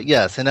government, but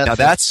yes. And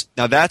that's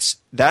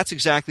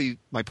exactly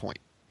my point.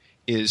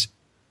 It's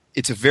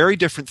a very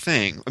different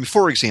thing. I mean,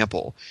 for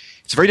example,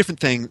 it's a very different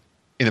thing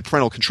in a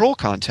parental control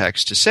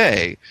context to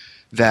say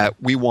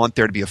that we want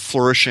there to be a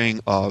flourishing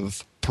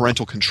of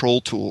parental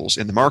control tools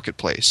in the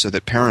marketplace so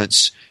that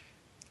parents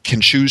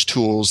can choose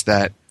tools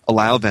that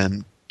allow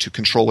them to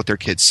control what their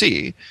kids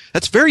see.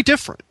 That's very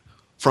different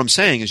from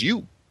saying, as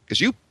you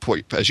put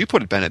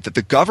it, Bennett, that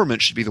the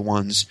government should be the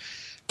ones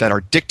that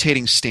are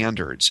dictating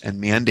standards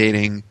and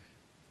mandating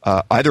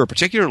either a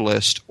particular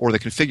list or the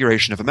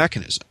configuration of a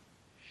mechanism.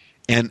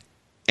 And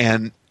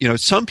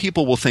some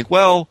people will think,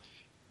 well,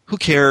 who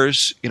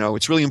cares?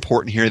 It's really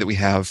important here that we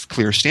have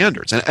clear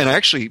standards. And I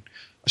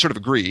sort of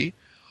agree,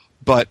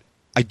 but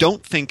I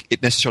don't think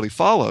it necessarily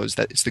follows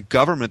that it's the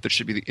government that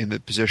should be in the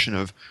position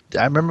of...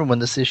 I remember when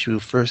this issue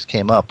first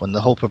came up, when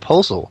the whole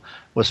proposal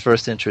was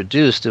first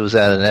introduced, it was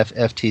at an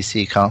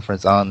FTC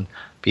conference on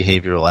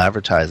behavioral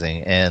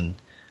advertising, and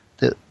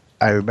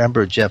I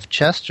remember Jeff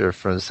Chester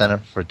from the Center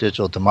for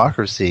Digital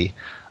Democracy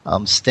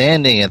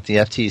standing at the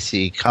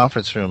FTC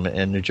conference room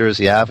in New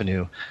Jersey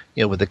Avenue,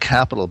 with the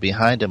Capitol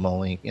behind him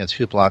only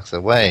 2 blocks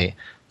away,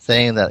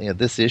 saying that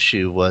this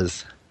issue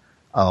was...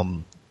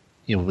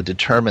 would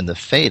determine the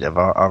fate of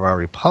our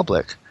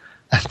republic.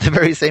 At the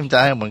very same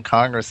time when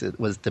Congress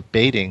was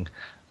debating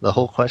the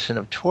whole question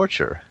of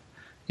torture,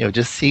 it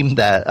just seemed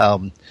that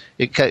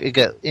it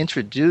got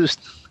introduced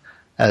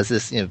as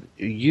this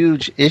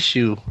huge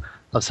issue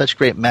of such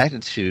great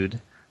magnitude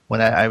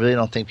when I really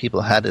don't think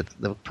people had it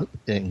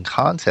in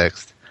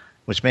context,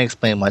 which may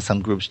explain why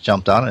some groups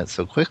jumped on it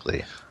so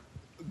quickly.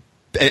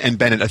 And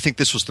Bennett, I think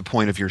this was the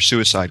point of your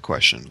suicide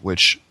question,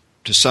 which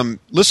to some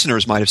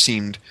listeners might have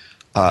seemed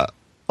a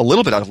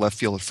little bit out of left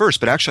field at first,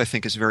 but actually I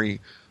think is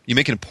you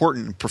make an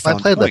important and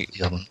profound point. I played left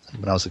field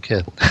when I was a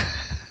kid.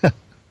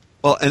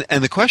 Well,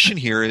 and the question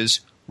here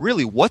is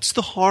really, what's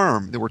the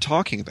harm that we're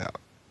talking about?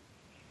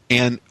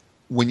 And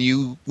when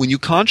you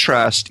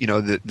contrast,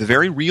 the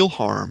very real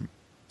harm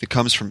that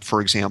comes from,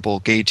 for example,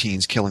 gay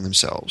teens killing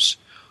themselves,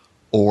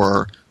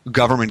 or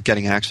government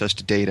getting access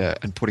to data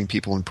and putting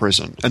people in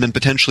prison, and then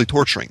potentially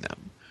torturing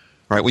them,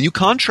 right? When you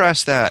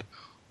contrast that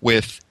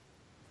with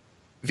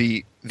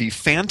the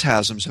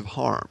phantasms of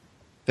harm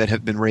that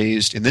have been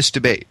raised in this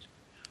debate,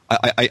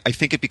 I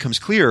think it becomes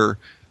clear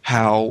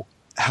how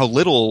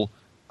little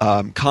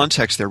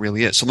context there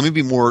really is. So let me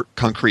be more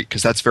concrete,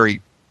 because that's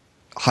very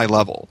high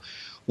level.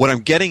 What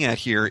I'm getting at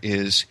here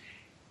is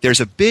there's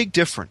a big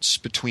difference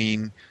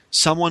between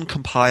someone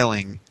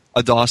compiling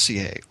a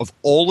dossier of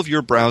all of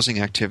your browsing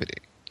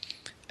activity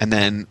and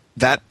then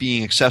that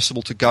being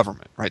accessible to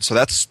government, right? So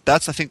that's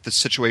I think the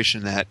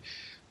situation that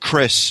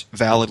Chris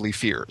validly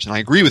fears, and I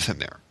agree with him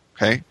there.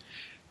 Okay,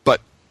 but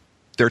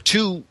there are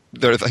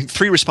I think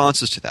 3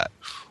 responses to that.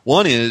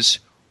 One is,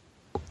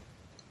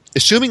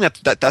 assuming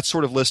that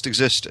sort of list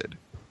existed,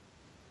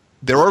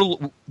 there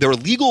are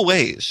legal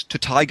ways to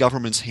tie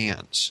government's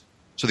hands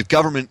so that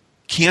government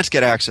can't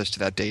get access to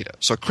that data.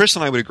 So Chris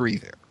and I would agree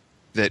there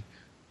that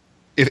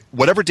if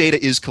whatever data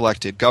is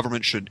collected,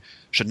 government should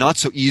not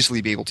so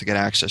easily be able to get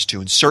access to,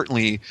 and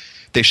certainly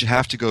they should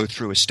have to go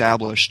through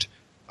established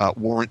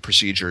warrant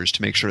procedures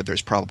to make sure that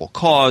there's probable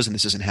cause and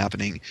this isn't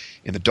happening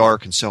in the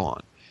dark and so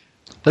on.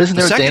 But isn't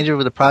there a danger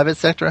with the private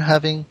sector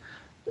having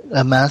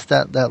amassed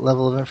that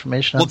level of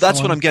information? Well,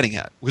 that's what I'm getting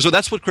at. So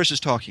that's what Chris is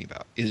talking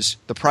about, is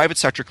the private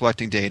sector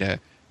collecting data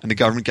and the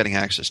government getting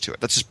access to it.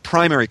 That's his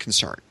primary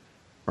concern.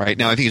 Right?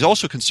 Now, I think he's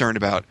also concerned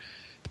about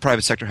the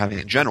private sector having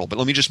it in general, but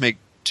let me just make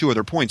 2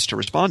 other points to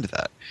respond to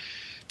that.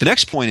 The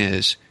next point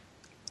is,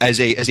 as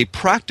a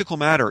practical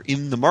matter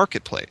in the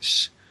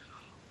marketplace,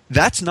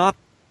 that's not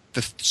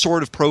the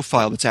sort of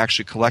profile that's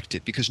actually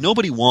collected, because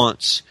nobody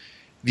wants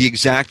the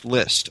exact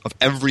list of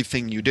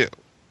everything you do.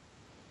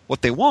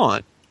 What they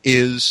want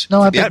is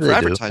for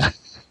advertising.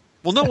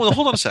 Well,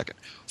 hold on a second.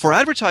 For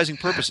advertising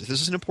purposes,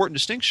 this is an important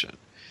distinction.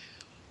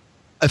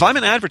 If I'm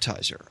an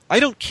advertiser, I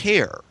don't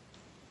care.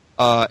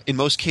 In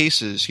most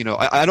cases,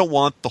 I don't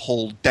want the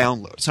whole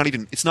download.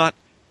 It's not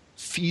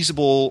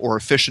feasible or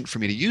efficient for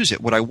me to use it.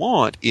 What I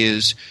want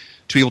is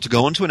to be able to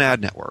go into an ad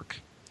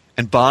network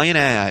and buy an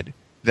ad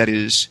that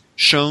is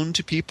shown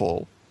to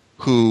people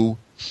who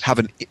have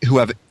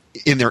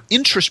in their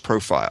interest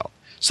profile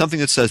something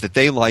that says that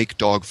they like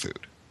dog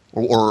food,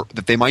 or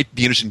that they might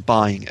be interested in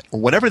buying it, or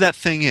whatever that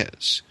thing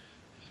is.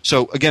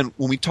 So again,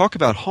 when we talk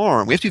about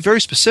harm, we have to be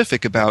very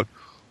specific about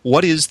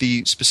what is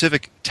the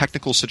specific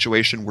technical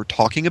situation we're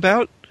talking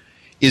about.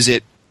 Is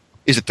it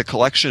the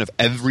collection of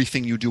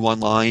everything you do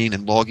online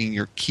and logging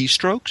your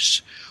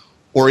keystrokes?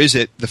 Or is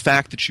it the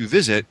fact that you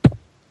visit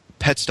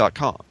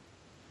pets.com?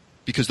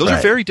 Because those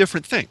are very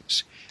different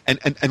things. And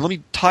let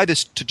me tie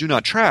this to Do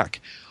Not Track.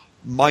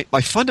 My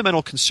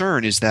fundamental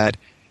concern is that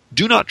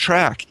Do Not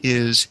Track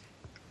is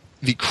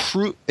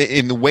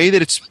in the way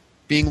that it's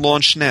being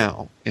launched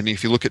now, and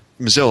if you look at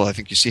Mozilla, I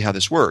think you see how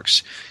this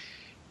works,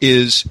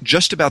 is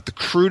just about the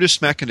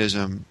crudest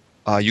mechanism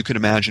you could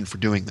imagine for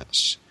doing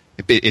this.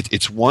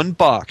 It's one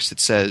box that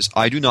says,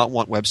 I do not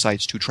want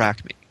websites to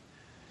track me.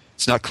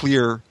 It's not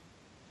clear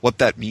what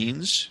that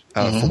means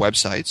for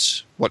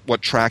websites,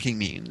 what tracking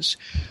means.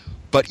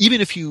 But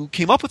even if you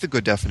came up with a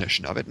good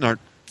definition of it, and our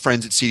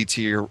friends at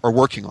CDT are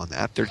working on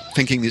that, they're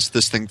thinking this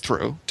thing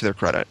through, to their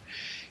credit.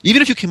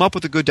 Even if you came up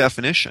with a good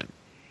definition,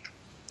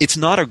 it's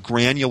not a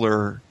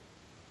granular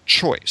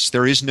choice.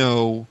 There's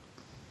no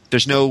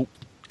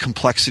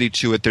complexity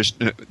to it.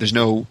 There's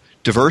no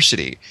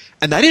diversity.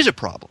 And that is a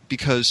problem,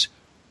 because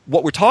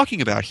what we're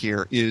talking about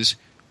here is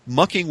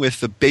mucking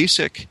with the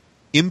basic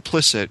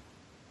implicit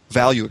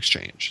value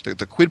exchange,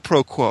 the quid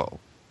pro quo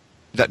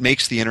that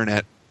makes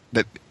internet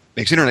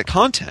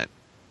content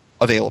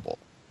available.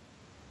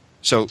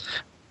 So,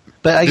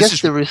 but I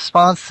guess the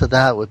response to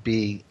that would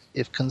be,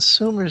 if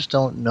consumers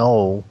don't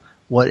know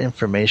what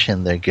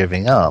information they're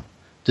giving up,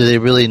 do they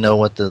really know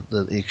what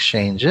the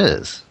exchange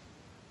is?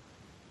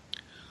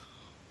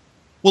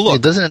 Well,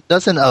 look, doesn't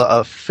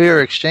a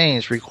fair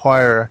exchange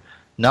require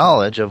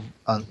knowledge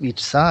on each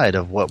side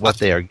of what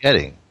they are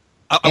getting?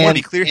 I want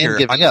to be clear here.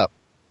 Giving up.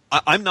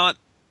 I'm not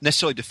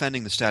necessarily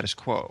defending the status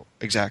quo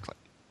exactly.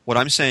 What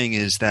I'm saying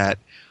is that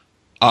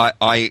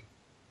I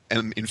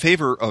am in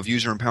favor of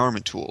user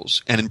empowerment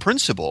tools, and in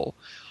principle,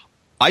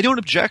 I don't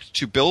object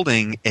to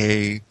building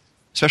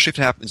especially if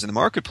it happens in the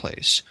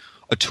marketplace,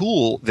 a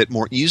tool that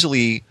more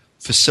easily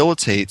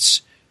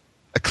facilitates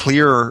a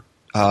clear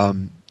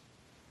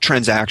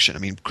transaction. I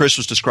mean, Chris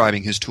was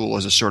describing his tool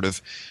as a sort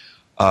of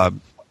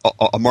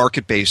a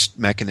market-based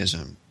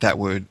mechanism that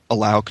would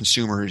allow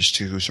consumers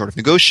to sort of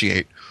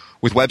negotiate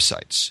with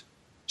websites.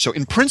 So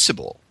in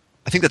principle,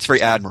 I think that's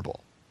very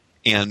admirable.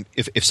 And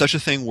if such a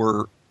thing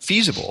were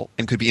feasible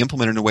and could be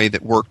implemented in a way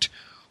that worked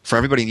for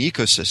everybody in the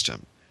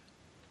ecosystem,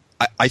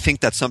 I think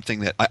that's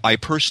something that I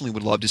personally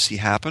would love to see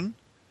happen.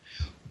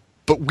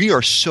 But we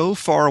are so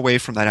far away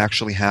from that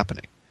actually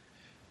happening.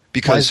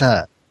 Why is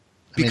that?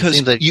 Because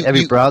it seems like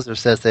every browser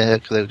says they're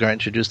going to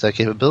introduce that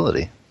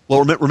capability.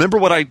 Well, remember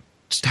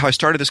how I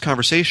started this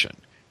conversation.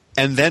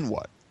 And then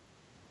what?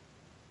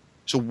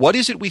 So what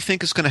is it we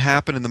think is going to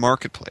happen in the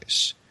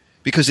marketplace?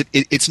 Because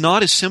it's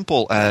not as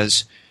simple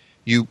as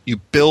you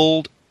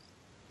build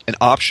an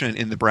option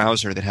in the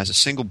browser that has a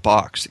single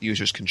box that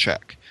users can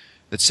check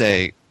that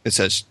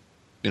says,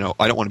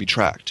 I don't want to be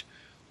tracked.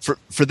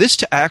 For this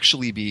to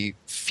actually be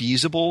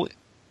feasible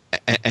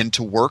and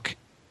to work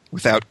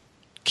without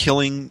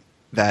killing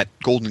that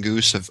golden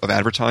goose of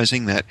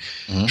advertising that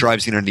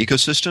drives the internet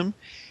ecosystem,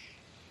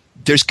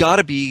 there's got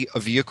to be a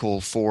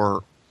vehicle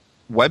for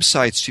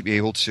websites to be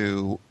able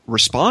to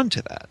respond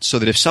to that, so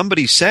that if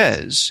somebody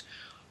says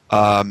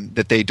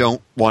that they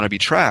don't want to be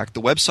tracked,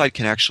 the website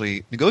can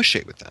actually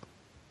negotiate with them.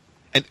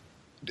 And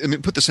I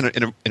mean, put this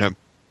in a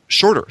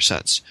shorter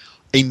sense.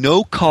 A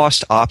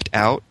no-cost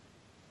opt-out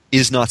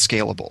is not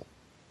scalable.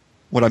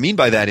 What I mean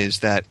by that is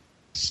that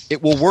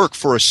it will work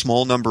for a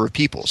small number of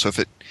people. So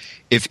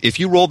if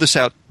you roll this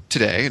out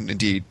today, and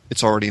indeed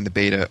it's already in the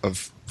beta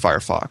of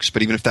Firefox,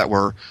 but even if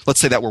let's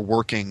say that were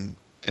working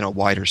in a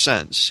wider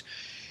sense,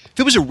 if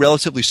it was a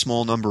relatively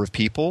small number of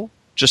people,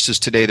 just as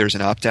today there's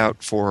an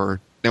opt-out for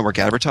network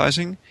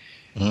advertising,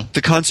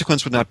 the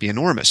consequence would not be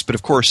enormous. But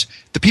of course,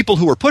 the people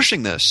who are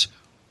pushing this,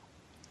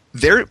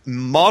 their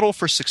model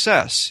for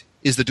success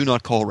is the Do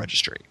Not Call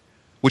registry,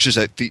 which is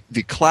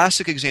the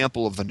classic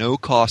example of the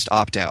no-cost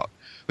opt-out,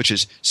 which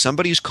is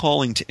somebody's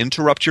calling to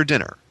interrupt your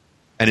dinner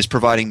and is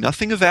providing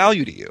nothing of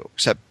value to you,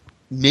 except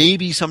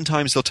maybe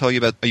sometimes they'll tell you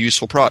about a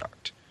useful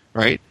product,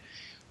 right?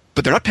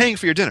 But they're not paying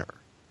for your dinner.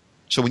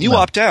 So when you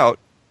opt out,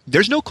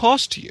 there's no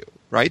cost to you,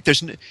 right?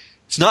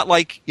 It's not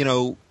like,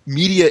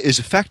 media is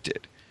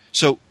affected.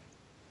 So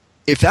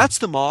if that's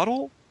the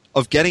model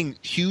of getting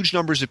huge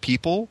numbers of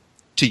people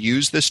to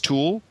use this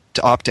tool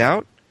to opt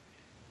out,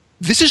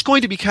 this is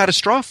going to be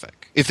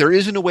catastrophic. If there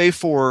isn't a way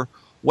for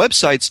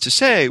websites to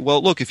say,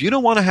 well, look, if you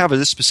don't want to have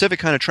this specific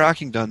kind of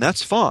tracking done,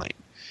 that's fine.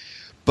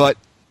 But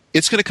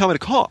it's going to come at a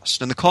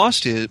cost. And the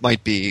cost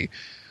might be,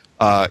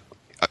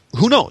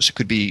 who knows? It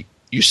could be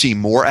you see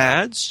more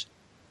ads.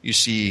 You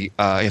see you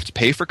have to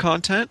pay for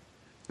content.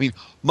 I mean,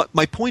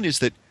 my point is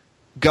that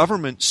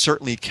government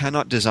certainly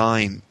cannot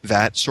design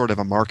that sort of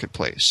a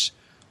marketplace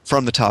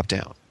from the top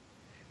down.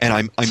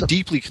 And I'm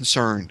deeply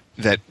concerned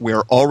that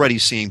we're already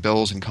seeing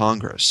bills in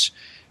Congress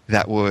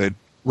that would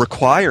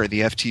require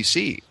the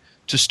FTC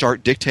to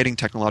start dictating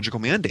technological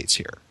mandates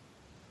here.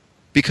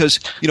 Because,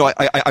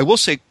 I will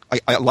say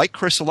I like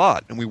Chris a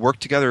lot, and we work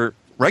together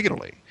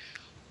regularly.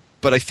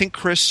 But I think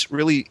Chris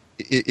really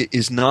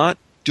is not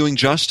doing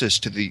justice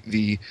to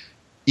the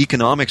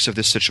economics of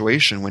this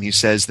situation when he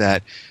says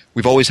that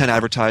we've always had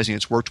advertising,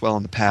 it's worked well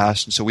in the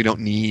past, and so we don't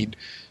need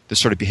this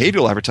sort of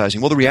behavioral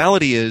advertising. Well, the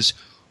reality is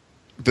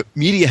the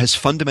media has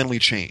fundamentally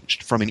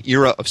changed from an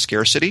era of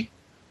scarcity,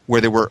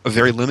 where there were a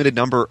very limited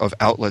number of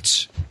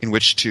outlets in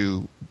which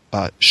to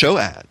show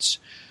ads,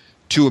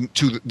 to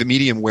the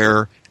medium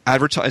where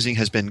advertising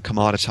has been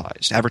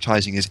commoditized.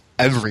 Advertising is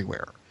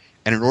everywhere.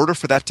 And in order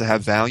for that to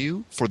have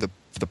value for the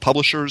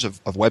publishers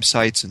of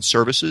websites and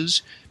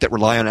services that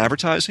rely on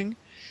advertising,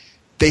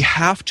 they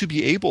have to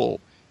be able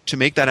to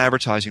make that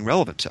advertising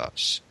relevant to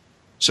us.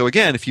 So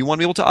again, if you want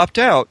to be able to opt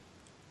out,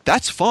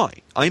 that's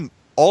fine. I'm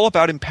all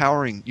about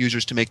empowering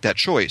users to make that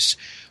choice,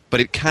 but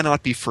it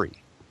cannot be free.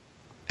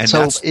 And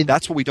so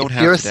that's what we don't have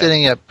today. If you're today.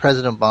 sitting at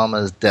President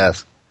Obama's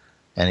desk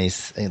and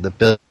he's the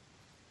bill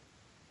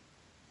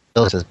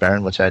says,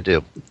 Barron, which I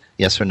do,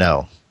 yes or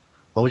no,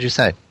 what would you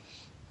say?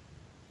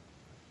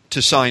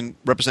 To sign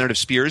Representative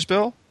Spears'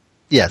 bill?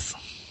 Yes.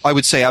 I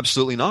would say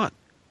absolutely not.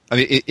 I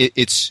mean,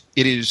 it's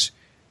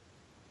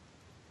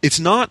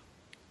not.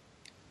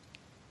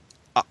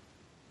 Let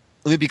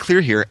me be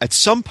clear here. At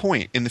some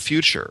point in the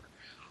future,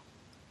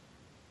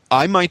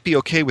 I might be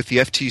okay with the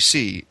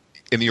FTC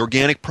in the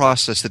organic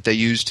process that they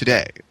use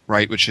today,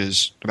 right, which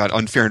is about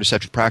unfair and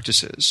deceptive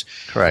practices.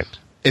 Correct.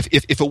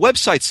 If a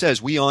website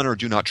says we honor or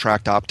do not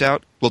track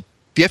opt-out, well,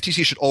 the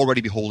FTC should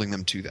already be holding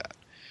them to that.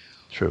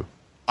 True.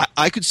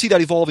 I could see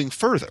that evolving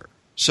further,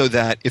 so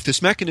that if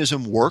this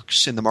mechanism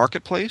works in the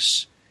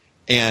marketplace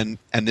and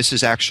this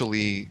has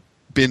actually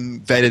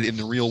been vetted in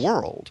the real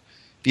world,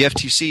 the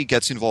FTC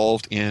gets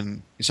involved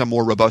in some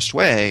more robust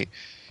way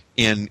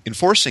in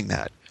enforcing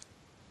that.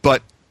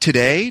 But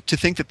today, to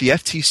think that the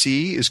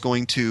FTC is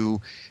going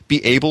to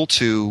be able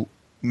to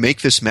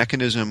make this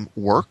mechanism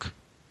work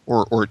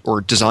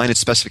or design its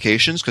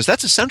specifications, because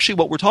that's essentially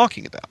what we're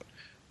talking about,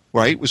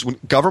 right? Was when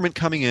government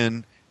coming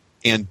in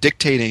and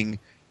dictating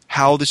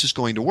how this is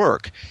going to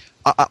work,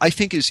 I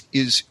think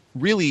is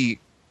really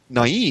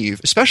naive,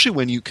 especially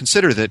when you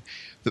consider that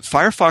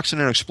Firefox and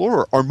Internet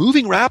Explorer are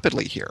moving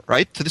rapidly here,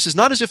 right? So this is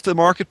not as if the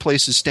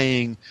marketplace is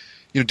staying,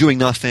 doing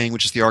nothing,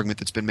 which is the argument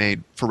that's been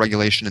made for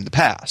regulation in the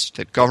past,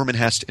 that government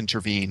has to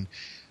intervene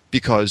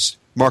because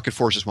market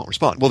forces won't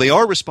respond. Well, they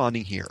are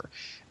responding here.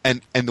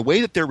 And the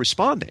way that they're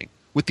responding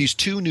with these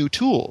two new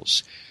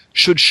tools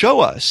should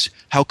show us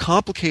how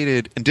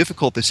complicated and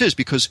difficult this is,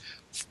 because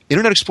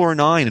Internet Explorer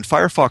 9 and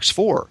Firefox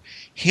 4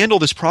 handle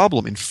this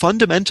problem in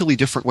fundamentally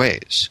different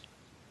ways.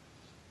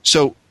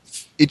 So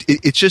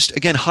it just,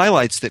 again,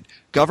 highlights that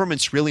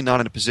government's really not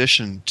in a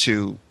position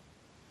to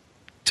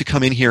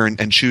come in here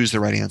and choose the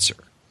right answer.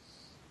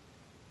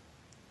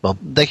 Well,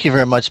 thank you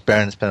very much,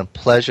 Barron. It's been a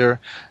pleasure.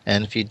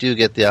 And if you do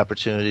get the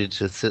opportunity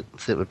to sit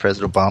with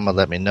President Obama,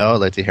 let me know.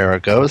 I'd like to hear how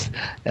it goes.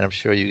 And I'm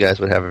sure you guys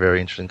would have a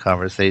very interesting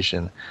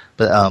conversation.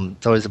 But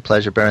it's always a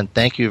pleasure, Barron.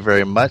 Thank you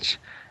very much.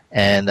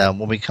 And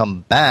when we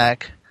come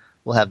back,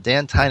 we'll have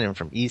Dan Tynan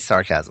from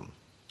eSarcasm.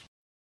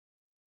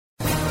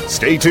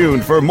 Stay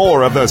tuned for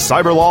more of the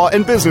Cyber Law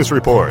and Business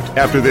Report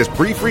after this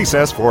brief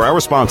recess for our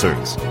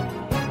sponsors.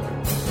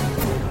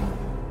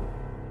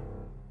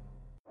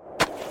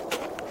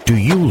 Do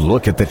you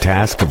look at the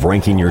task of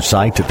ranking your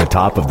site at the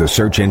top of the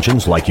search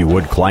engines like you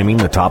would climbing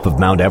the top of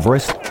Mount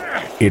Everest?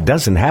 It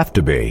doesn't have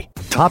to be.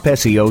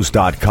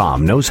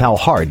 TopSEOs.com knows how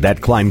hard that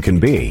climb can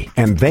be,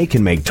 and they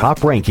can make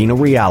top ranking a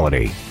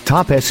reality.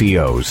 Top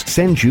SEOs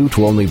sends you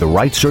to only the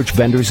right search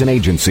vendors and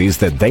agencies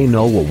that they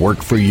know will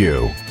work for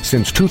you.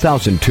 Since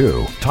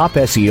 2002,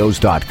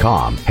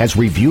 TopSEOs.com has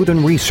reviewed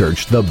and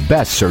researched the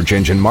best search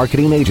engine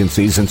marketing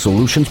agencies and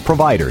solutions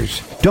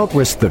providers. Don't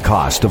risk the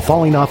cost of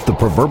falling off the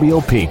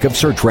proverbial peak of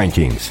search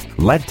rankings.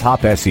 Let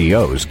Top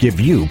SEOs give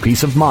you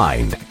peace of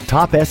mind.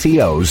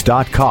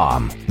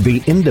 TopSEOs.com,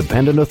 the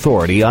independent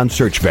authority on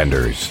search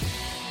vendors.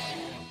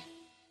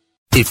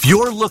 If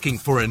you're looking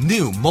for a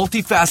new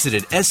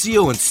multifaceted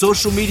SEO and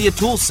social media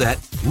toolset,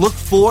 look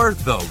for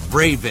the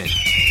Raven.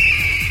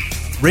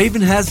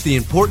 Raven has the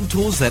important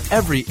tools that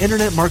every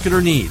internet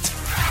marketer needs.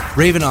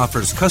 Raven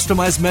offers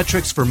customized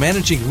metrics for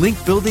managing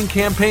link building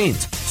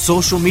campaigns,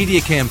 social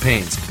media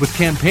campaigns, with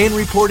campaign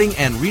reporting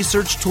and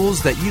research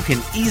tools that you can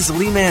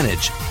easily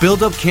manage.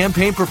 Build up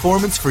campaign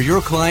performance for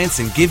your clients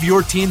and give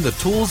your team the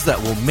tools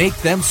that will make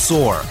them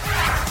soar.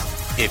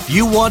 If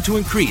you want to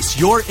increase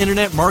your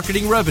internet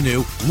marketing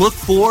revenue, look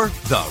for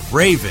the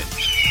Raven.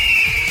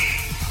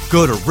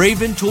 Go to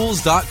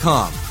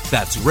raventools.com.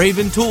 That's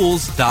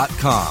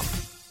raventools.com.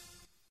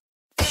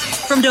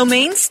 From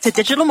domains to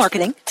digital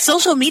marketing,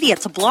 social media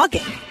to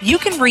blogging, you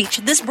can reach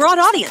this broad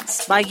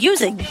audience by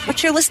using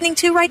what you're listening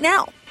to right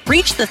now.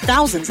 Reach the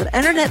thousands of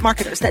internet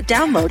marketers that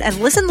download and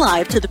listen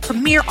live to the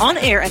premier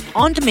on-air and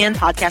on-demand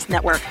podcast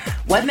network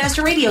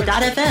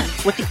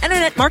webmasterradio.fm with the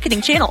Internet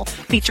Marketing Channel,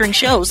 featuring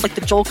shows like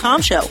The Joel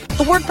Comm Show,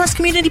 the WordPress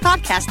Community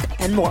Podcast,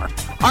 and more.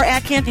 Our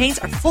ad campaigns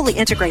are fully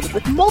integrated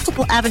with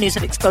multiple avenues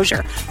of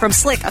exposure, from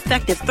slick,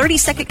 effective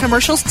 30-second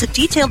commercials to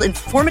detailed,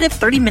 informative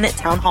 30-minute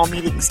town hall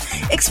meetings.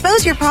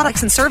 Expose your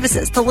products and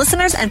services to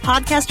listeners and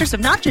podcasters of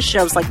not just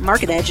shows like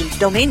Market Edge and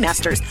Domain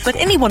Masters, but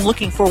anyone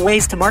looking for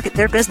ways to market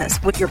their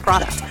business with your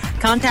product.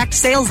 Contact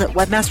sales at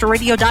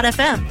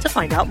webmasterradio.fm to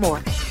find out more.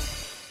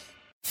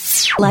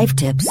 Life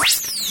tips.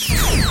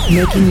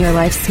 Making your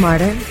life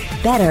smarter,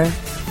 better,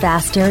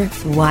 faster,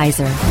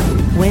 wiser.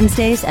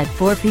 Wednesdays at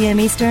 4 p.m.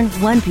 Eastern,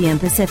 1 p.m.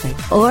 Pacific.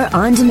 Or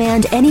on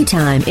demand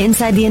anytime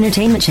inside the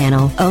Entertainment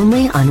Channel,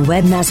 only on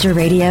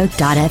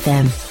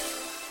webmasterradio.fm.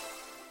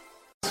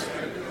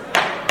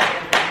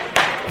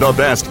 The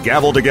best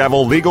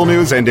gavel-to-gavel legal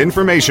news and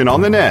information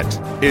on the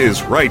net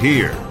is right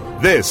here.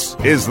 This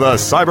is the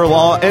Cyber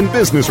Law and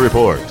Business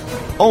Report,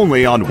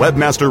 only on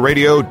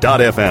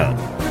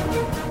webmasterradio.fm.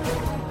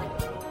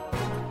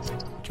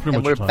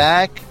 And we're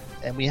back,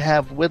 and we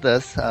have with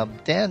us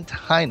Dan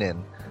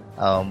Tynan,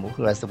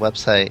 who has the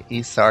website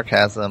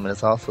eSarcasm, and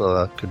is also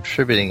a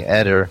contributing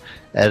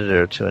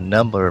editor to a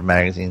number of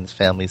magazines,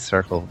 Family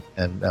Circle,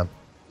 and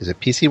is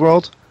it PC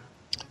World?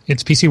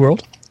 It's PC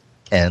World.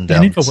 And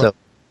InfoWorld.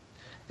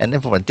 And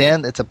InfoWorld.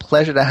 Dan, it's a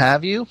pleasure to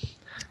have you.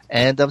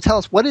 And tell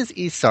us, what is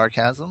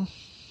eSarcasm?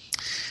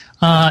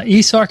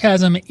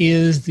 eSarcasm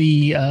is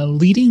the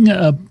leading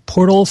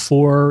portal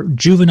for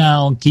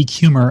juvenile geek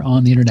humor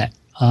on the internet.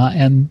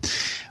 And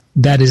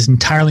that is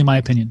entirely my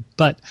opinion.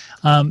 But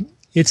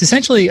it's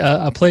essentially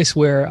a place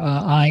where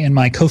I and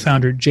my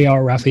co-founder,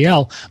 J.R.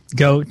 Raphael,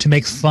 go to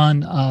make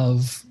fun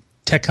of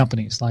tech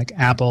companies like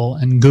Apple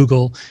and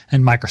Google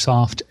and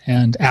Microsoft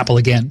and Apple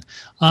again.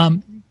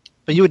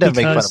 But you would never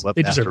make fun of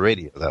Webmaster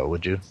Radio, though,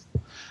 would you?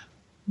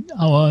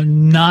 Oh,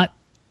 not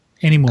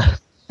anymore.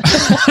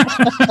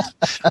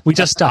 We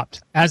just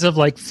stopped. As of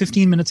like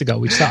 15 minutes ago,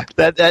 we stopped.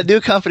 That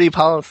new company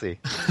policy.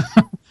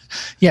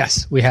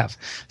 Yes, we have.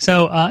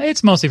 So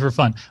it's mostly for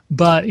fun,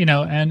 but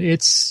and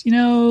it's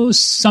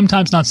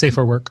sometimes not safe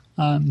for work.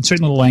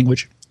 Certainly, the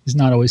language is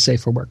not always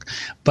safe for work,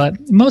 but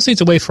mostly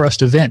it's a way for us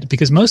to vent.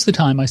 Because most of the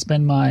time, I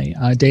spend my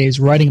days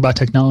writing about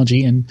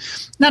technology, and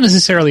not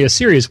necessarily a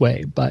serious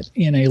way, but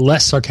in a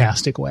less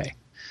sarcastic way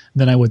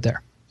than I would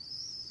there.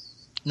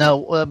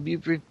 Now,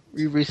 you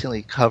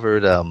recently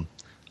covered a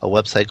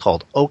website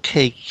called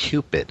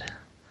OkCupid.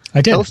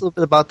 I did. Tell us a little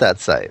bit about that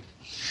site.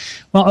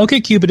 Well,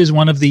 OkCupid is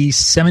one of the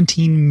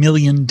 17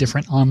 million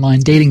different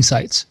online dating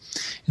sites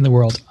in the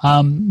world.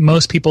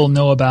 Most people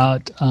know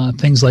about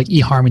things like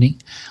eHarmony,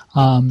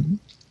 and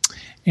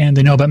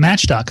they know about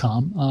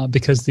Match.com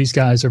because these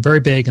guys are very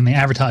big and they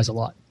advertise a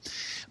lot.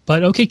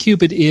 But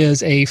OkCupid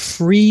is a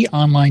free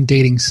online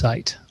dating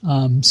site.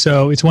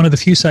 So it's one of the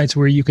few sites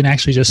where you can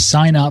actually just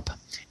sign up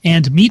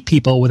and meet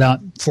people without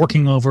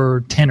forking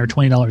over $10 or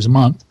 $20 a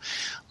month.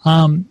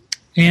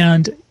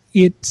 And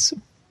it's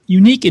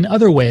unique in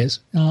other ways.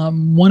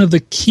 One of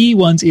the key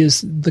ones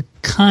is the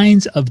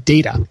kinds of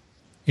data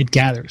it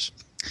gathers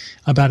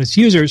about its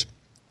users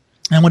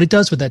and what it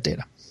does with that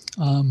data.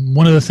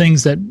 One of the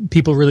things that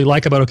people really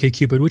like about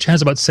OkCupid, which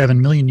has about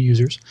 7 million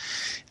users,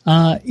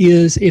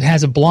 is it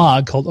has a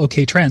blog called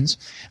OK Trends,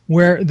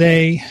 where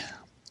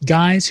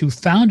guys who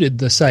founded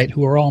the site,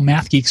 who are all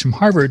math geeks from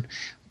Harvard,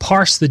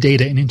 parse the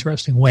data in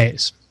interesting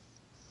ways.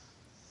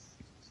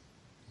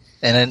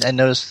 And I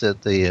noticed that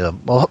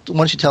why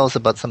don't you tell us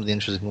about some of the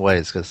interesting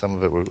ways, because some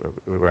of it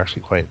were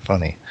actually quite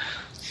funny.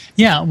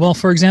 Yeah, well,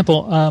 for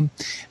example,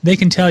 they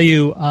can tell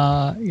you,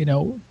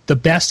 the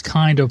best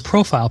kind of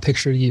profile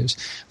picture to use.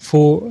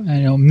 For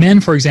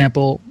men, for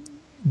example,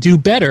 do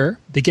better.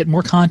 They get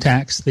more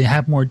contacts. They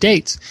have more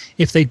dates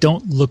if they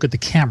don't look at the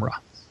camera.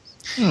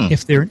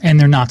 If they're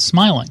not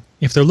smiling.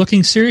 If they're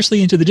looking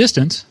seriously into the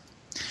distance,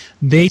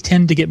 they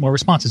tend to get more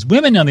responses.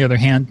 Women, on the other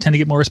hand, tend to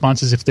get more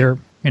responses if they're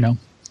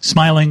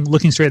smiling,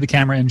 looking straight at the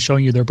camera, and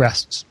showing you their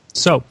breasts.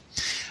 So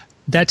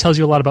that tells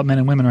you a lot about men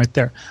and women right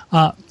there.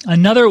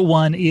 Another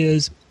one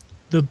is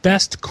the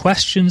best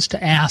questions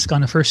to ask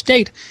on a first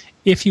date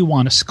if you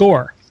want to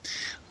score.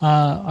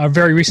 Our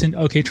very recent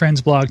OK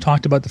Trends blog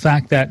talked about the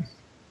fact that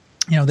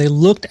they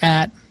looked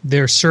at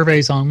their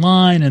surveys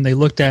online and they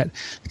looked at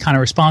the kind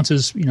of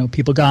responses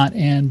people got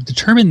and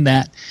determined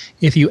that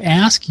if you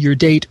ask your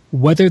date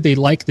whether they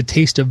like the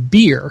taste of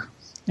beer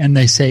and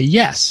they say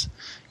yes,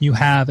 you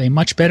have a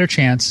much better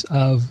chance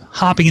of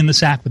hopping in the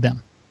sack with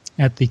them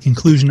at the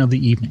conclusion of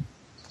the evening.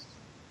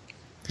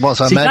 Well,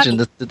 so I imagine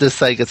that this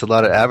site gets a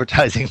lot of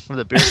advertising from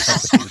the beer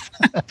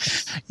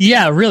companies.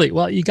 Yeah, really.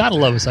 Well, you got to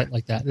love a site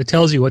like that. It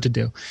tells you what to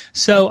do.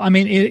 So, I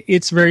mean,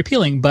 it's very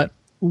appealing. But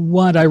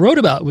what I wrote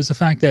about was the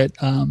fact that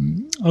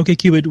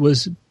OkCupid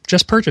was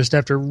just purchased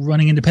after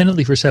running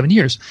independently for 7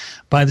 years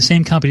by the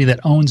same company that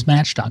owns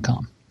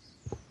Match.com.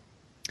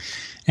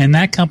 And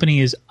that company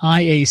is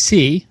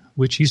IAC,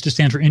 which used to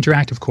stand for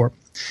Interactive Corp.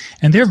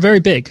 And they're very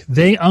big.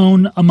 They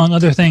own, among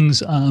other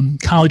things,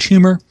 College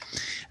Humor.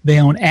 They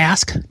own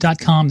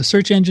Ask.com, the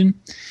search engine.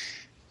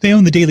 They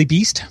own The Daily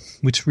Beast,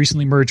 which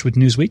recently merged with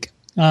Newsweek.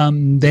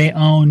 They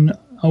own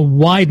a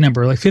wide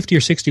number, like 50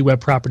 or 60 web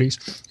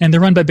properties, and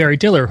they're run by Barry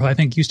Diller, who I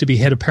think used to be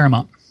head of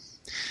Paramount.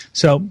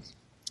 So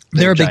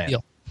they're a big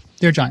deal.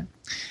 They're giant.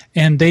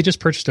 And they just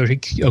purchased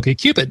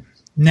OkCupid.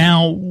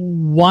 Now,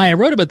 why I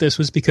wrote about this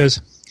was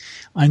because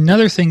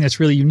another thing that's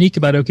really unique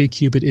about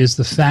OkCupid is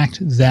the fact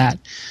that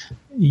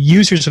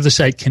users of the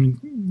site can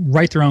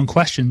write their own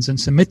questions and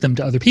submit them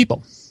to other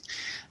people.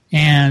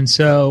 And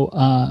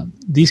so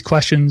these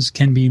questions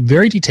can be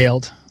very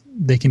detailed.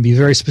 They can be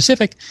very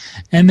specific,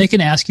 and they can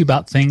ask you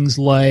about things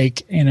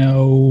like,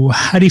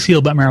 how do you feel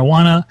about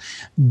marijuana?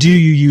 Do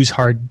you use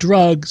hard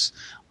drugs?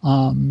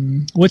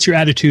 What's your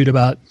attitude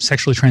about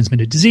sexually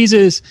transmitted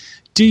diseases?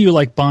 Do you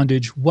like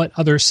bondage? What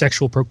other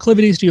sexual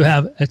proclivities do you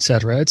have, et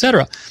cetera, et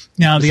cetera?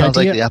 Now, it sounds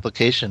like the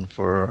application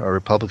for a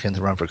Republican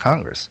to run for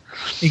Congress.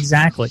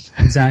 Exactly.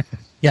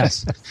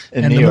 Yes.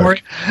 And the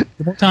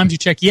more times you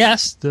check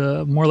yes,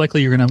 the more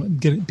likely you're going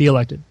to be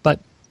elected. But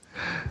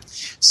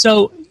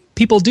so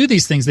people do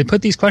these things. They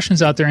put these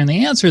questions out there and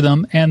they answer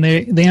them, and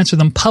they answer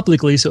them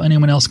publicly so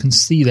anyone else can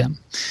see them.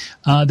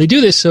 They do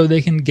this so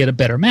they can get a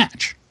better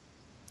match.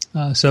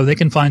 So they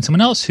can find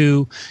someone else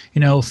who,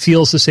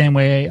 feels the same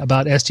way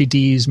about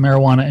STDs,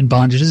 marijuana, and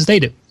bondage as they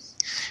do,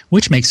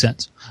 which makes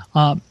sense.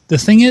 The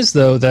thing is,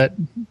 though, that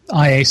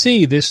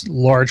IAC, this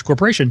large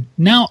corporation,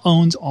 now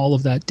owns all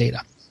of that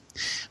data.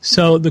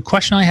 So the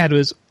question I had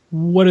was,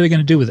 what are they going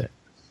to do with it?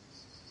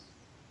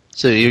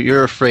 So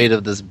you're afraid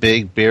of this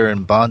big beer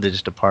and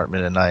bondage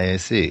department in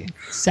IAC.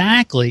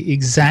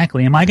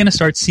 Exactly. Am I going to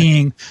start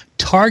seeing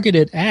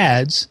targeted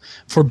ads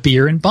for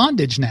beer and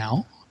bondage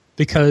now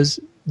because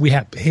we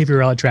have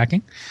behavioral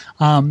tracking?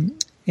 And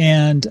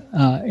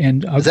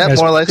is that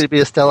more likely to be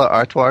a Stella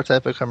Artois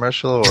type of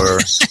commercial, or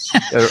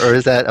or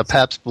is that a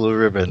Pabst Blue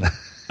Ribbon?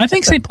 I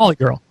think St. Pauli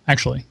girl,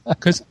 actually,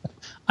 because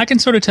I can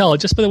sort of tell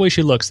just by the way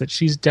she looks that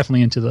she's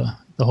definitely into the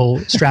whole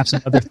straps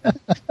and other thing.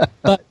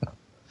 But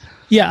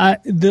yeah,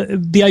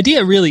 the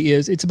idea really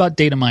is it's about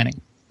data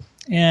mining.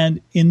 And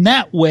in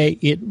that way,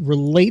 it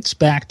relates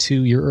back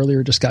to your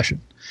earlier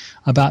discussion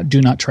about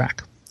do not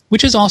track,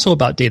 which is also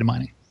about data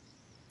mining.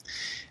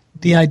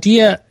 The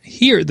idea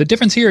here, the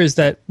difference here is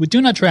that with do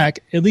not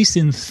track, at least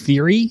in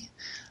theory,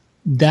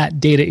 that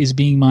data is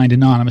being mined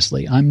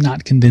anonymously. I'm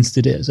not convinced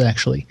it is,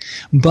 actually.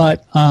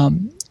 But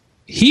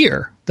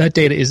here, that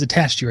data is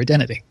attached to your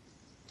identity.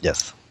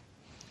 Yes.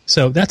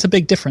 So that's a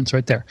big difference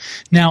right there.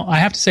 Now, I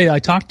have to say, I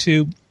talked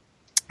to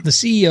the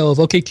CEO of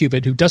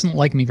OkCupid, who doesn't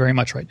like me very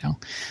much right now,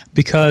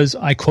 because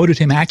I quoted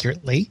him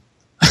accurately.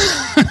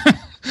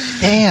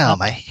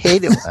 Damn, I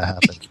hate it when that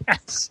happens.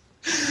 Yes.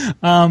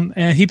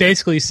 And he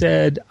basically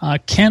said, I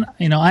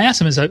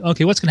asked him,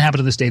 okay, what's going to happen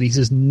to this data? He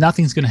says,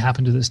 nothing's going to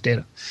happen to this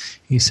data.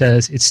 He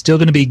says, it's still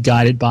going to be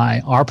guided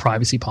by our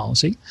privacy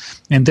policy,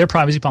 and their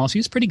privacy policy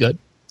is pretty good,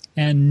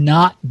 and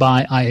not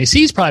by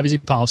IAC's privacy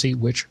policy,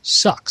 which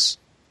sucks.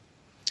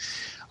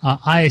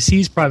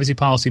 IAC's privacy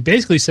policy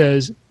basically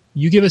says,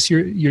 you give us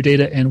your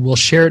data and we'll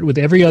share it with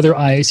every other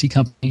IAC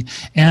company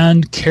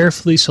and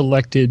carefully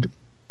selected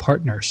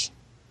partners,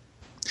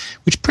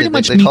 which pretty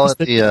much they means call it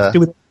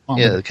that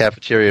the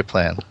cafeteria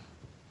plan.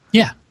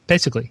 Yeah,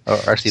 basically. Or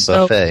RC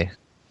Buffet.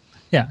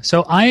 Yeah,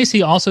 so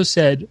IAC also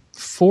said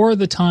for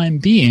the time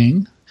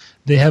being,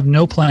 they have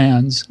no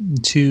plans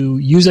to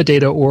use that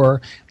data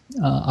or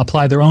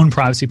apply their own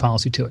privacy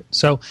policy to it.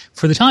 So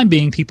for the time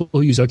being, people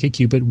who use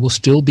OkCupid will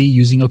still be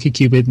using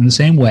OkCupid in the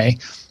same way,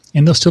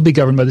 and they'll still be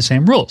governed by the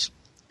same rules.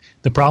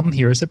 The problem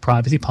here is that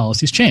privacy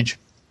policies change,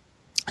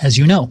 as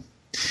you know.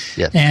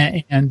 Yes.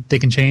 And they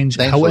can change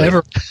Thankfully.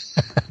 however.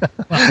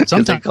 Well,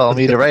 sometimes they call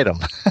me to write them.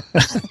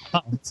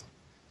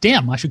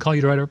 Damn, I should call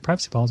you to write a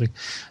privacy policy.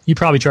 You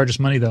probably charge us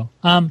money, though.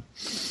 I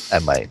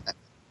might.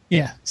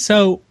 Yeah,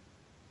 so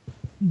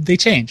they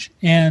change,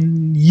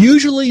 and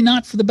usually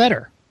not for the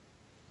better.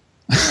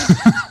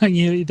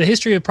 The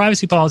history of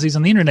privacy policies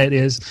on the internet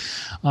is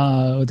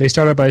they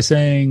started by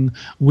saying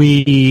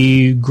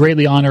we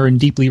greatly honor and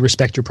deeply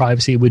respect your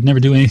privacy, would never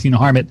do anything to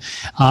harm it,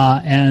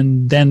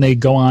 and then they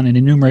go on and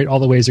enumerate all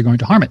the ways they're going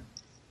to harm it.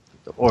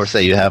 Or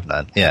say you have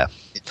none, yeah.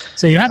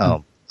 Say you have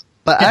none.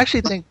 But I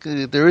actually think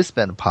there has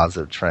been a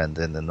positive trend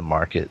in the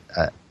market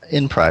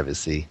in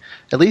privacy,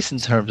 at least in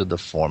terms of the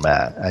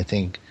format. I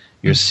think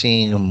you're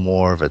seeing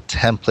more of a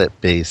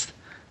template-based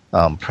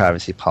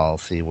privacy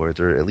policy where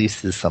there at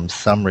least is some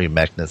summary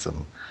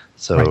mechanism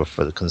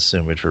for the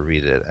consumer to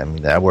read it. I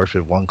mean, I worked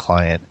with one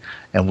client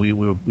and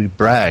we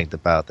bragged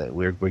about that.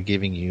 We're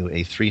giving you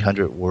a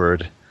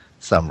 300-word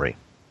summary.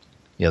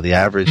 The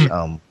average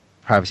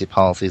privacy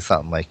policy is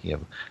something like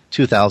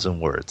 2,000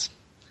 words.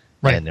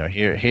 Right. And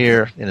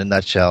here in a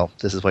nutshell,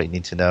 this is what you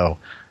need to know.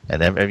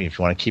 And if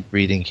you want to keep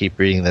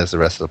reading, there's the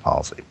rest of the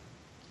policy.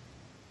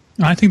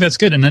 I think that's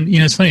good. And then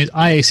it's funny,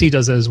 IAC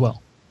does that as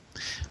well.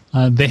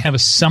 They have a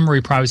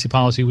summary privacy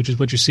policy, which is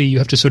what you see. You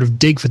have to sort of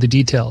dig for the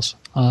details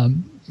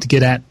to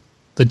get at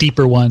the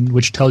deeper one,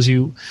 which tells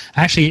you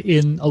actually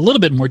in a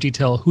little bit more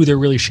detail who they're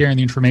really sharing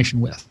the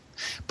information with,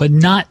 but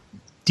not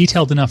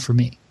detailed enough for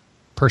me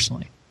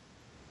personally.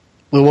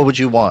 Well, what would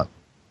you want?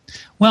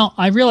 Well,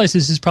 I realize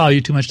this is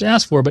probably too much to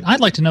ask for, but I'd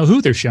like to know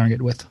who they're sharing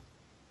it with.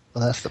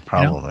 Well, that's the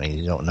problem. I mean,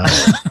 you don't know.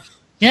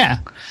 Yeah.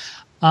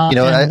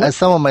 As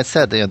someone might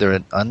said, there are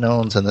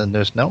unknowns, and then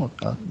there's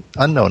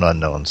unknown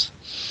unknowns.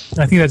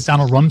 I think that's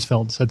Donald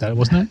Rumsfeld said that,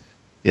 wasn't it?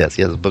 Yes,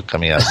 he has a book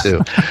coming out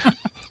too.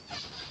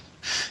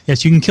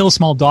 Yes, you can kill a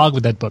small dog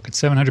with that book. It's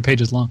 700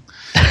 pages long.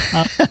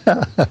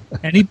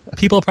 And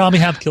people probably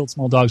have killed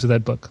small dogs with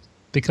that book,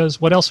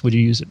 because what else would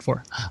you use it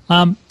for?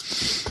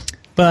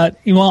 But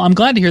I'm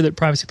glad to hear that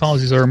privacy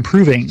policies are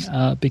improving,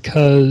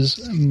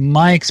 because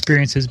my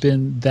experience has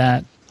been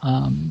that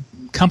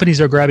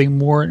companies are grabbing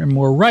more and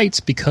more rights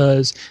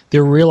because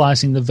they're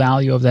realizing the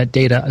value of that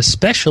data,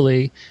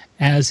 especially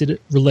as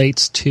it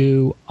relates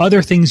to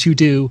other things you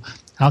do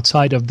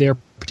outside of their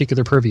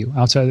particular purview,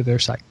 outside of their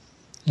site.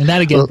 And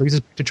that, again, brings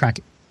us to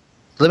tracking.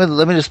 Let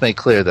me just make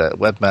clear that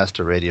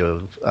Webmaster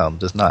Radio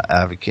does not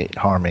advocate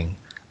harming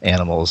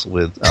animals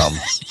with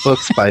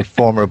books by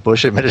former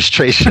Bush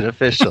administration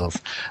officials,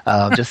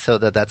 just so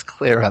that's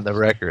clear on the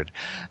record.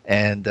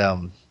 And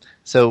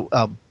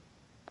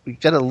we've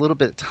got a little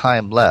bit of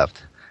time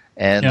left.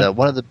 And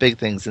one of the big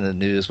things in the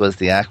news was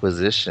the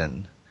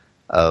acquisition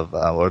of,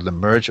 or the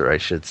merger, I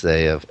should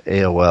say, of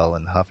AOL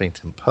and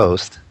Huffington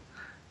Post.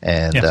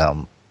 And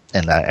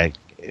I,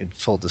 in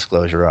full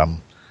disclosure,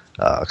 I'm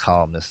a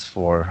columnist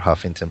for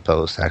Huffington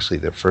Post, actually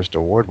their first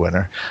award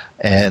winner.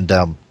 And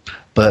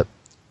but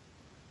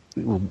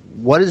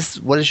what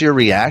is your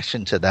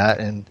reaction to that?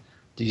 And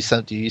do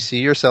you see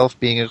yourself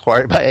being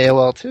acquired by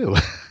AOL too?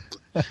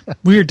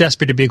 We're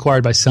desperate to be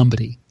acquired by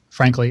somebody,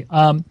 frankly.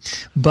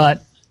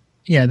 But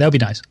yeah, that would be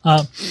nice.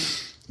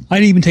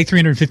 I'd even take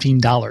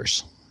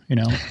 $315.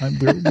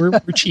 We're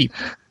cheap.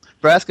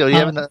 Brasco, do you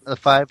have a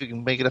 5? You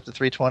can make it up to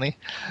 320.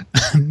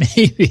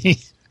 Maybe.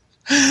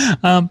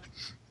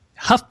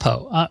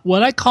 HuffPo.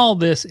 What I call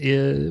this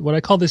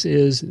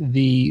is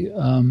the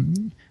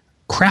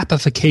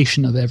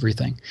crapification of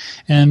everything,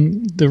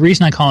 and the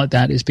reason I call it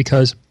that is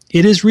because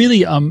it is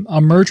really a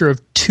merger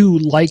of two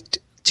like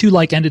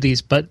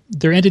entities, but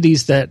they're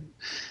entities that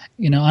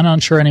I'm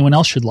not sure anyone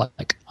else should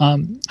like.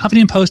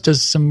 Huffington Post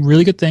does some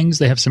really good things.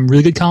 They have some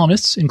really good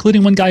columnists,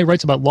 including one guy who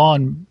writes about law,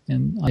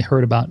 and I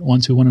heard about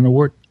ones who won an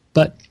award.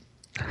 But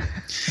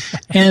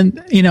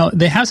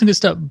they have some good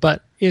stuff,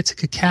 but it's a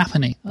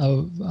cacophony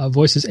of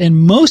voices, and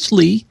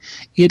mostly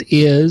it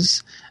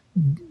is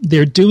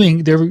they're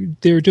doing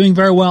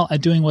very well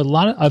at doing what a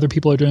lot of other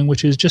people are doing,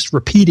 which is just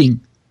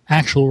repeating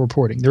actual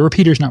reporting. They're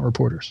repeaters, not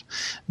reporters.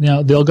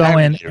 They'll go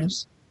in.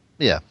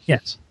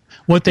 Yes.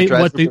 What they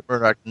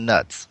Murdoch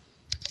nuts.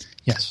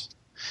 Yes.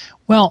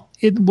 Well,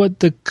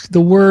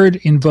 the word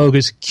in vogue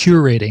is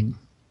curating,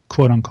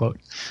 quote unquote.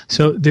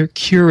 So they're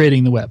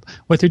curating the web.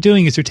 What they're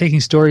doing is they're taking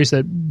stories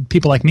that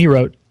people like me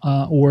wrote,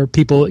 or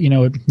people,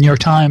 New York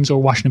Times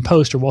or Washington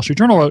Post or Wall Street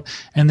Journal wrote,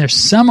 and they're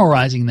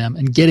summarizing them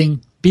and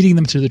beating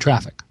them to the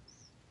traffic.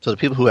 So the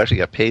people who actually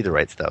get paid to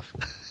write stuff.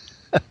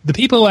 The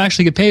people who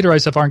actually get paid to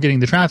write stuff aren't getting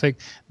the traffic.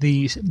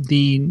 The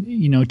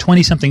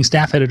 20-something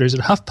staff editors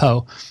at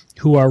HuffPo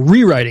who are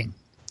rewriting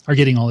are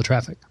getting all the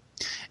traffic.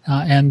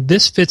 And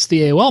this fits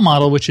the AOL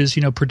model, which is,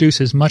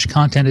 produce as much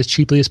content as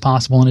cheaply as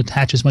possible and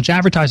attach as much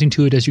advertising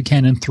to it as you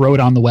can and throw it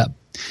on the web.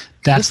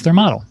 That's their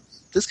model.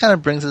 This kind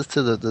of brings us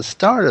to the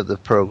start of the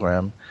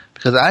program,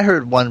 because I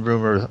heard one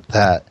rumor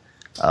that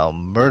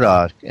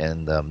Murdoch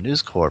and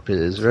News Corp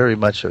is very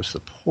much a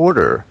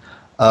supporter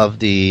of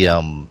the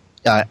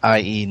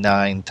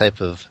IE9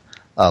 type of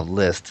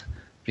list,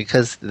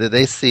 because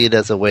they see it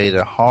as a way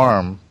to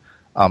harm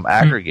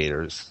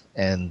aggregators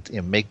and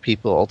make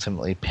people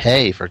ultimately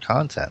pay for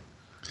content.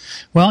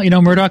 Well,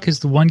 Murdoch is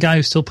the one guy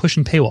who's still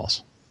pushing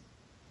paywalls.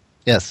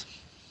 Yes.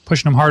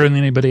 Pushing them harder than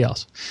anybody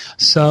else.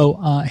 So,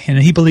 and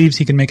he believes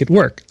he can make it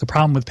work. The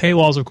problem with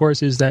paywalls, of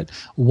course, is that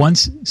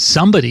once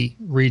somebody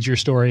reads your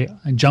story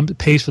and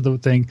pays for the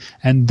thing,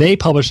 and they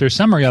publish their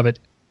summary of it,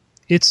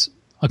 it's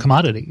a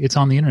commodity. It's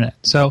on the internet.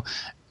 So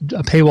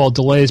a paywall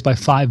delays by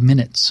 5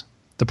 minutes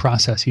the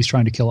process he's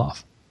trying to kill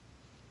off.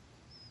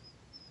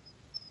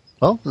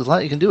 Well, there's a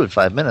lot you can do in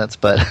 5 minutes,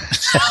 but...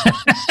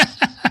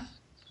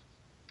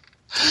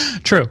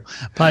 True.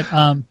 But,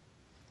 I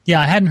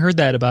hadn't heard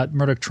that about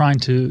Murdoch trying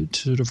to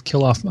sort of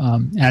kill off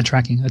ad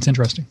tracking. That's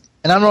interesting.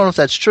 And I don't know if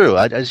that's true.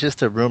 It's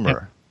just a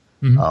rumor.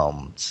 Yeah.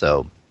 Mm-hmm.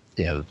 So,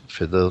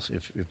 for those,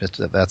 if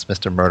that's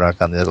Mr.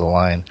 Murdoch on the other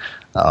line,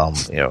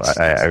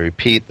 I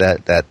repeat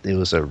that it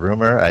was a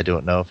rumor. I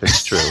don't know if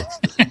it's true.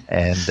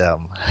 And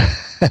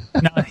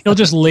no, he'll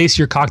just lace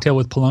your cocktail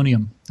with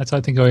polonium. That's how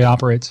I think how he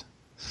operates.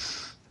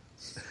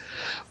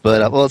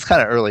 But it's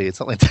kind of early.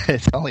 It's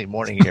only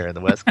morning here in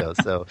the West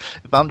Coast. So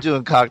if I'm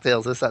doing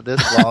cocktails this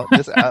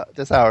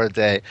hour a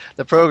day,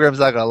 the program's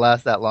not going to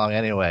last that long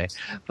anyway.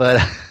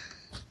 But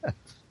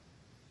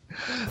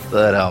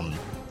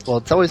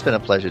it's always been a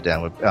pleasure,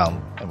 Dan.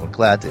 And we're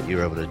glad that you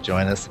were able to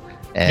join us.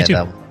 And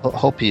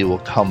hope you will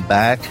come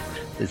back.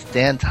 It's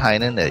Dan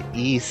Tynan at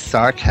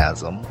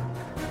eSarcasm,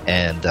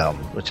 and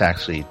which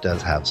actually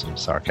does have some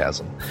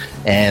sarcasm.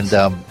 And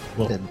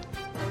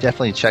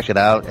definitely check it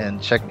out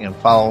and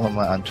follow him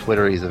on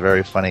Twitter. He's a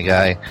very funny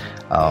guy.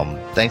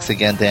 Thanks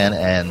again, Dan,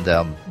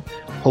 and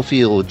hopefully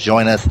you'll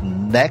join us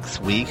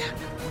next week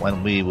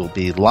when we will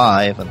be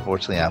live.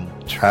 Unfortunately, I'm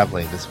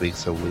traveling this week,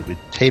 so we'll be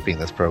taping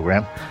this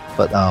program.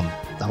 But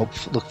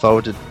look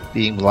forward to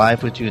being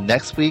live with you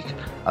next week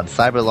on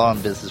Cyber Law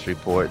and Business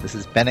Report. This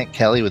is Bennett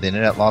Kelly with the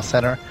Internet Law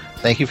Center.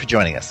 Thank you for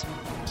joining us.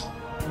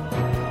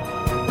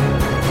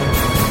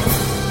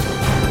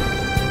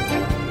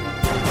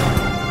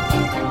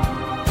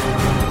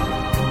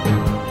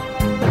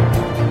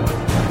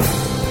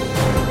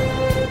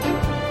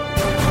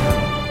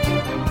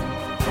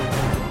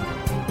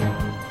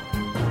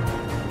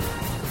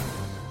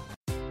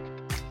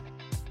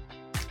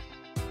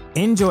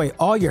 Enjoy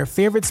all your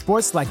favorite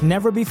sports like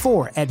never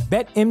before at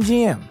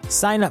BetMGM.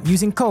 Sign up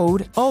using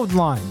code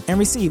OldLine and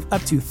receive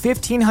up to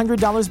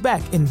 $1,500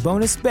 back in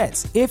bonus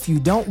bets if you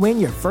don't win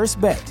your first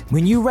bet.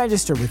 When you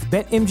register with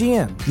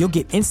BetMGM, you'll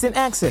get instant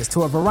access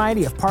to a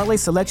variety of parlay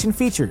selection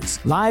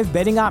features, live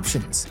betting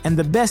options, and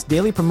the best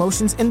daily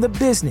promotions in the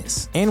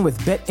business. And with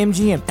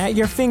BetMGM at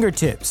your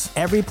fingertips,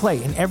 every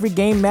play and every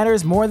game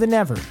matters more than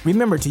ever.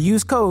 Remember to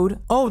use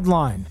code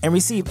OldLine and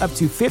receive up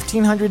to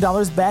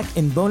 $1,500 back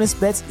in bonus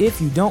bets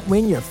if you don't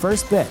win your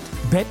first bet.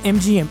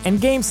 BetMGM and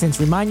GameSense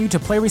remind you to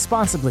play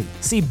responsibly.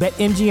 See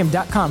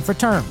BetMGM.com for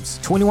terms.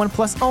 21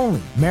 plus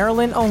only.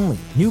 Maryland only.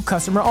 New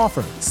customer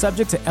offer.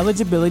 Subject to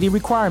eligibility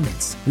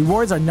requirements.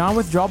 Rewards are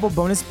non-withdrawable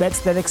bonus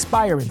bets that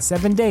expire in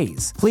 7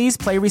 days. Please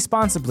play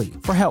responsibly.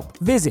 For help,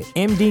 visit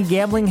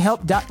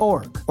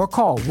mdgamblinghelp.org or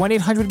call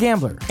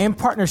 1-800-GAMBLER in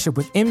partnership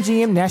with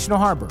MGM National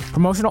Harbor.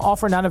 Promotional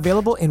offer not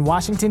available in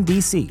Washington,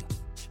 D.C.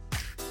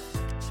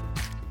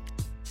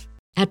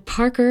 At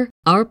Parker,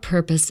 our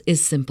purpose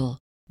is simple.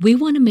 We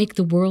want to make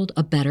the world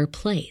a better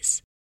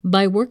place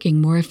by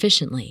working more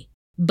efficiently,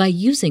 by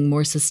using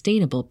more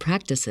sustainable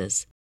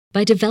practices,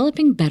 by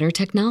developing better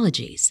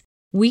technologies.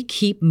 We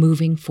keep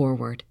moving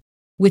forward.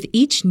 With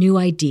each new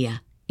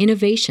idea,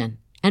 innovation,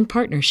 and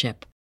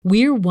partnership,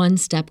 we're one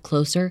step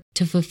closer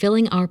to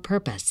fulfilling our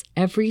purpose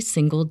every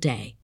single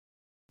day.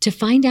 To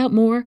find out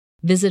more,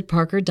 visit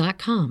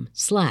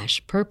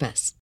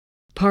parker.com/purpose.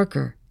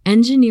 Parker,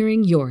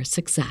 engineering your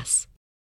success.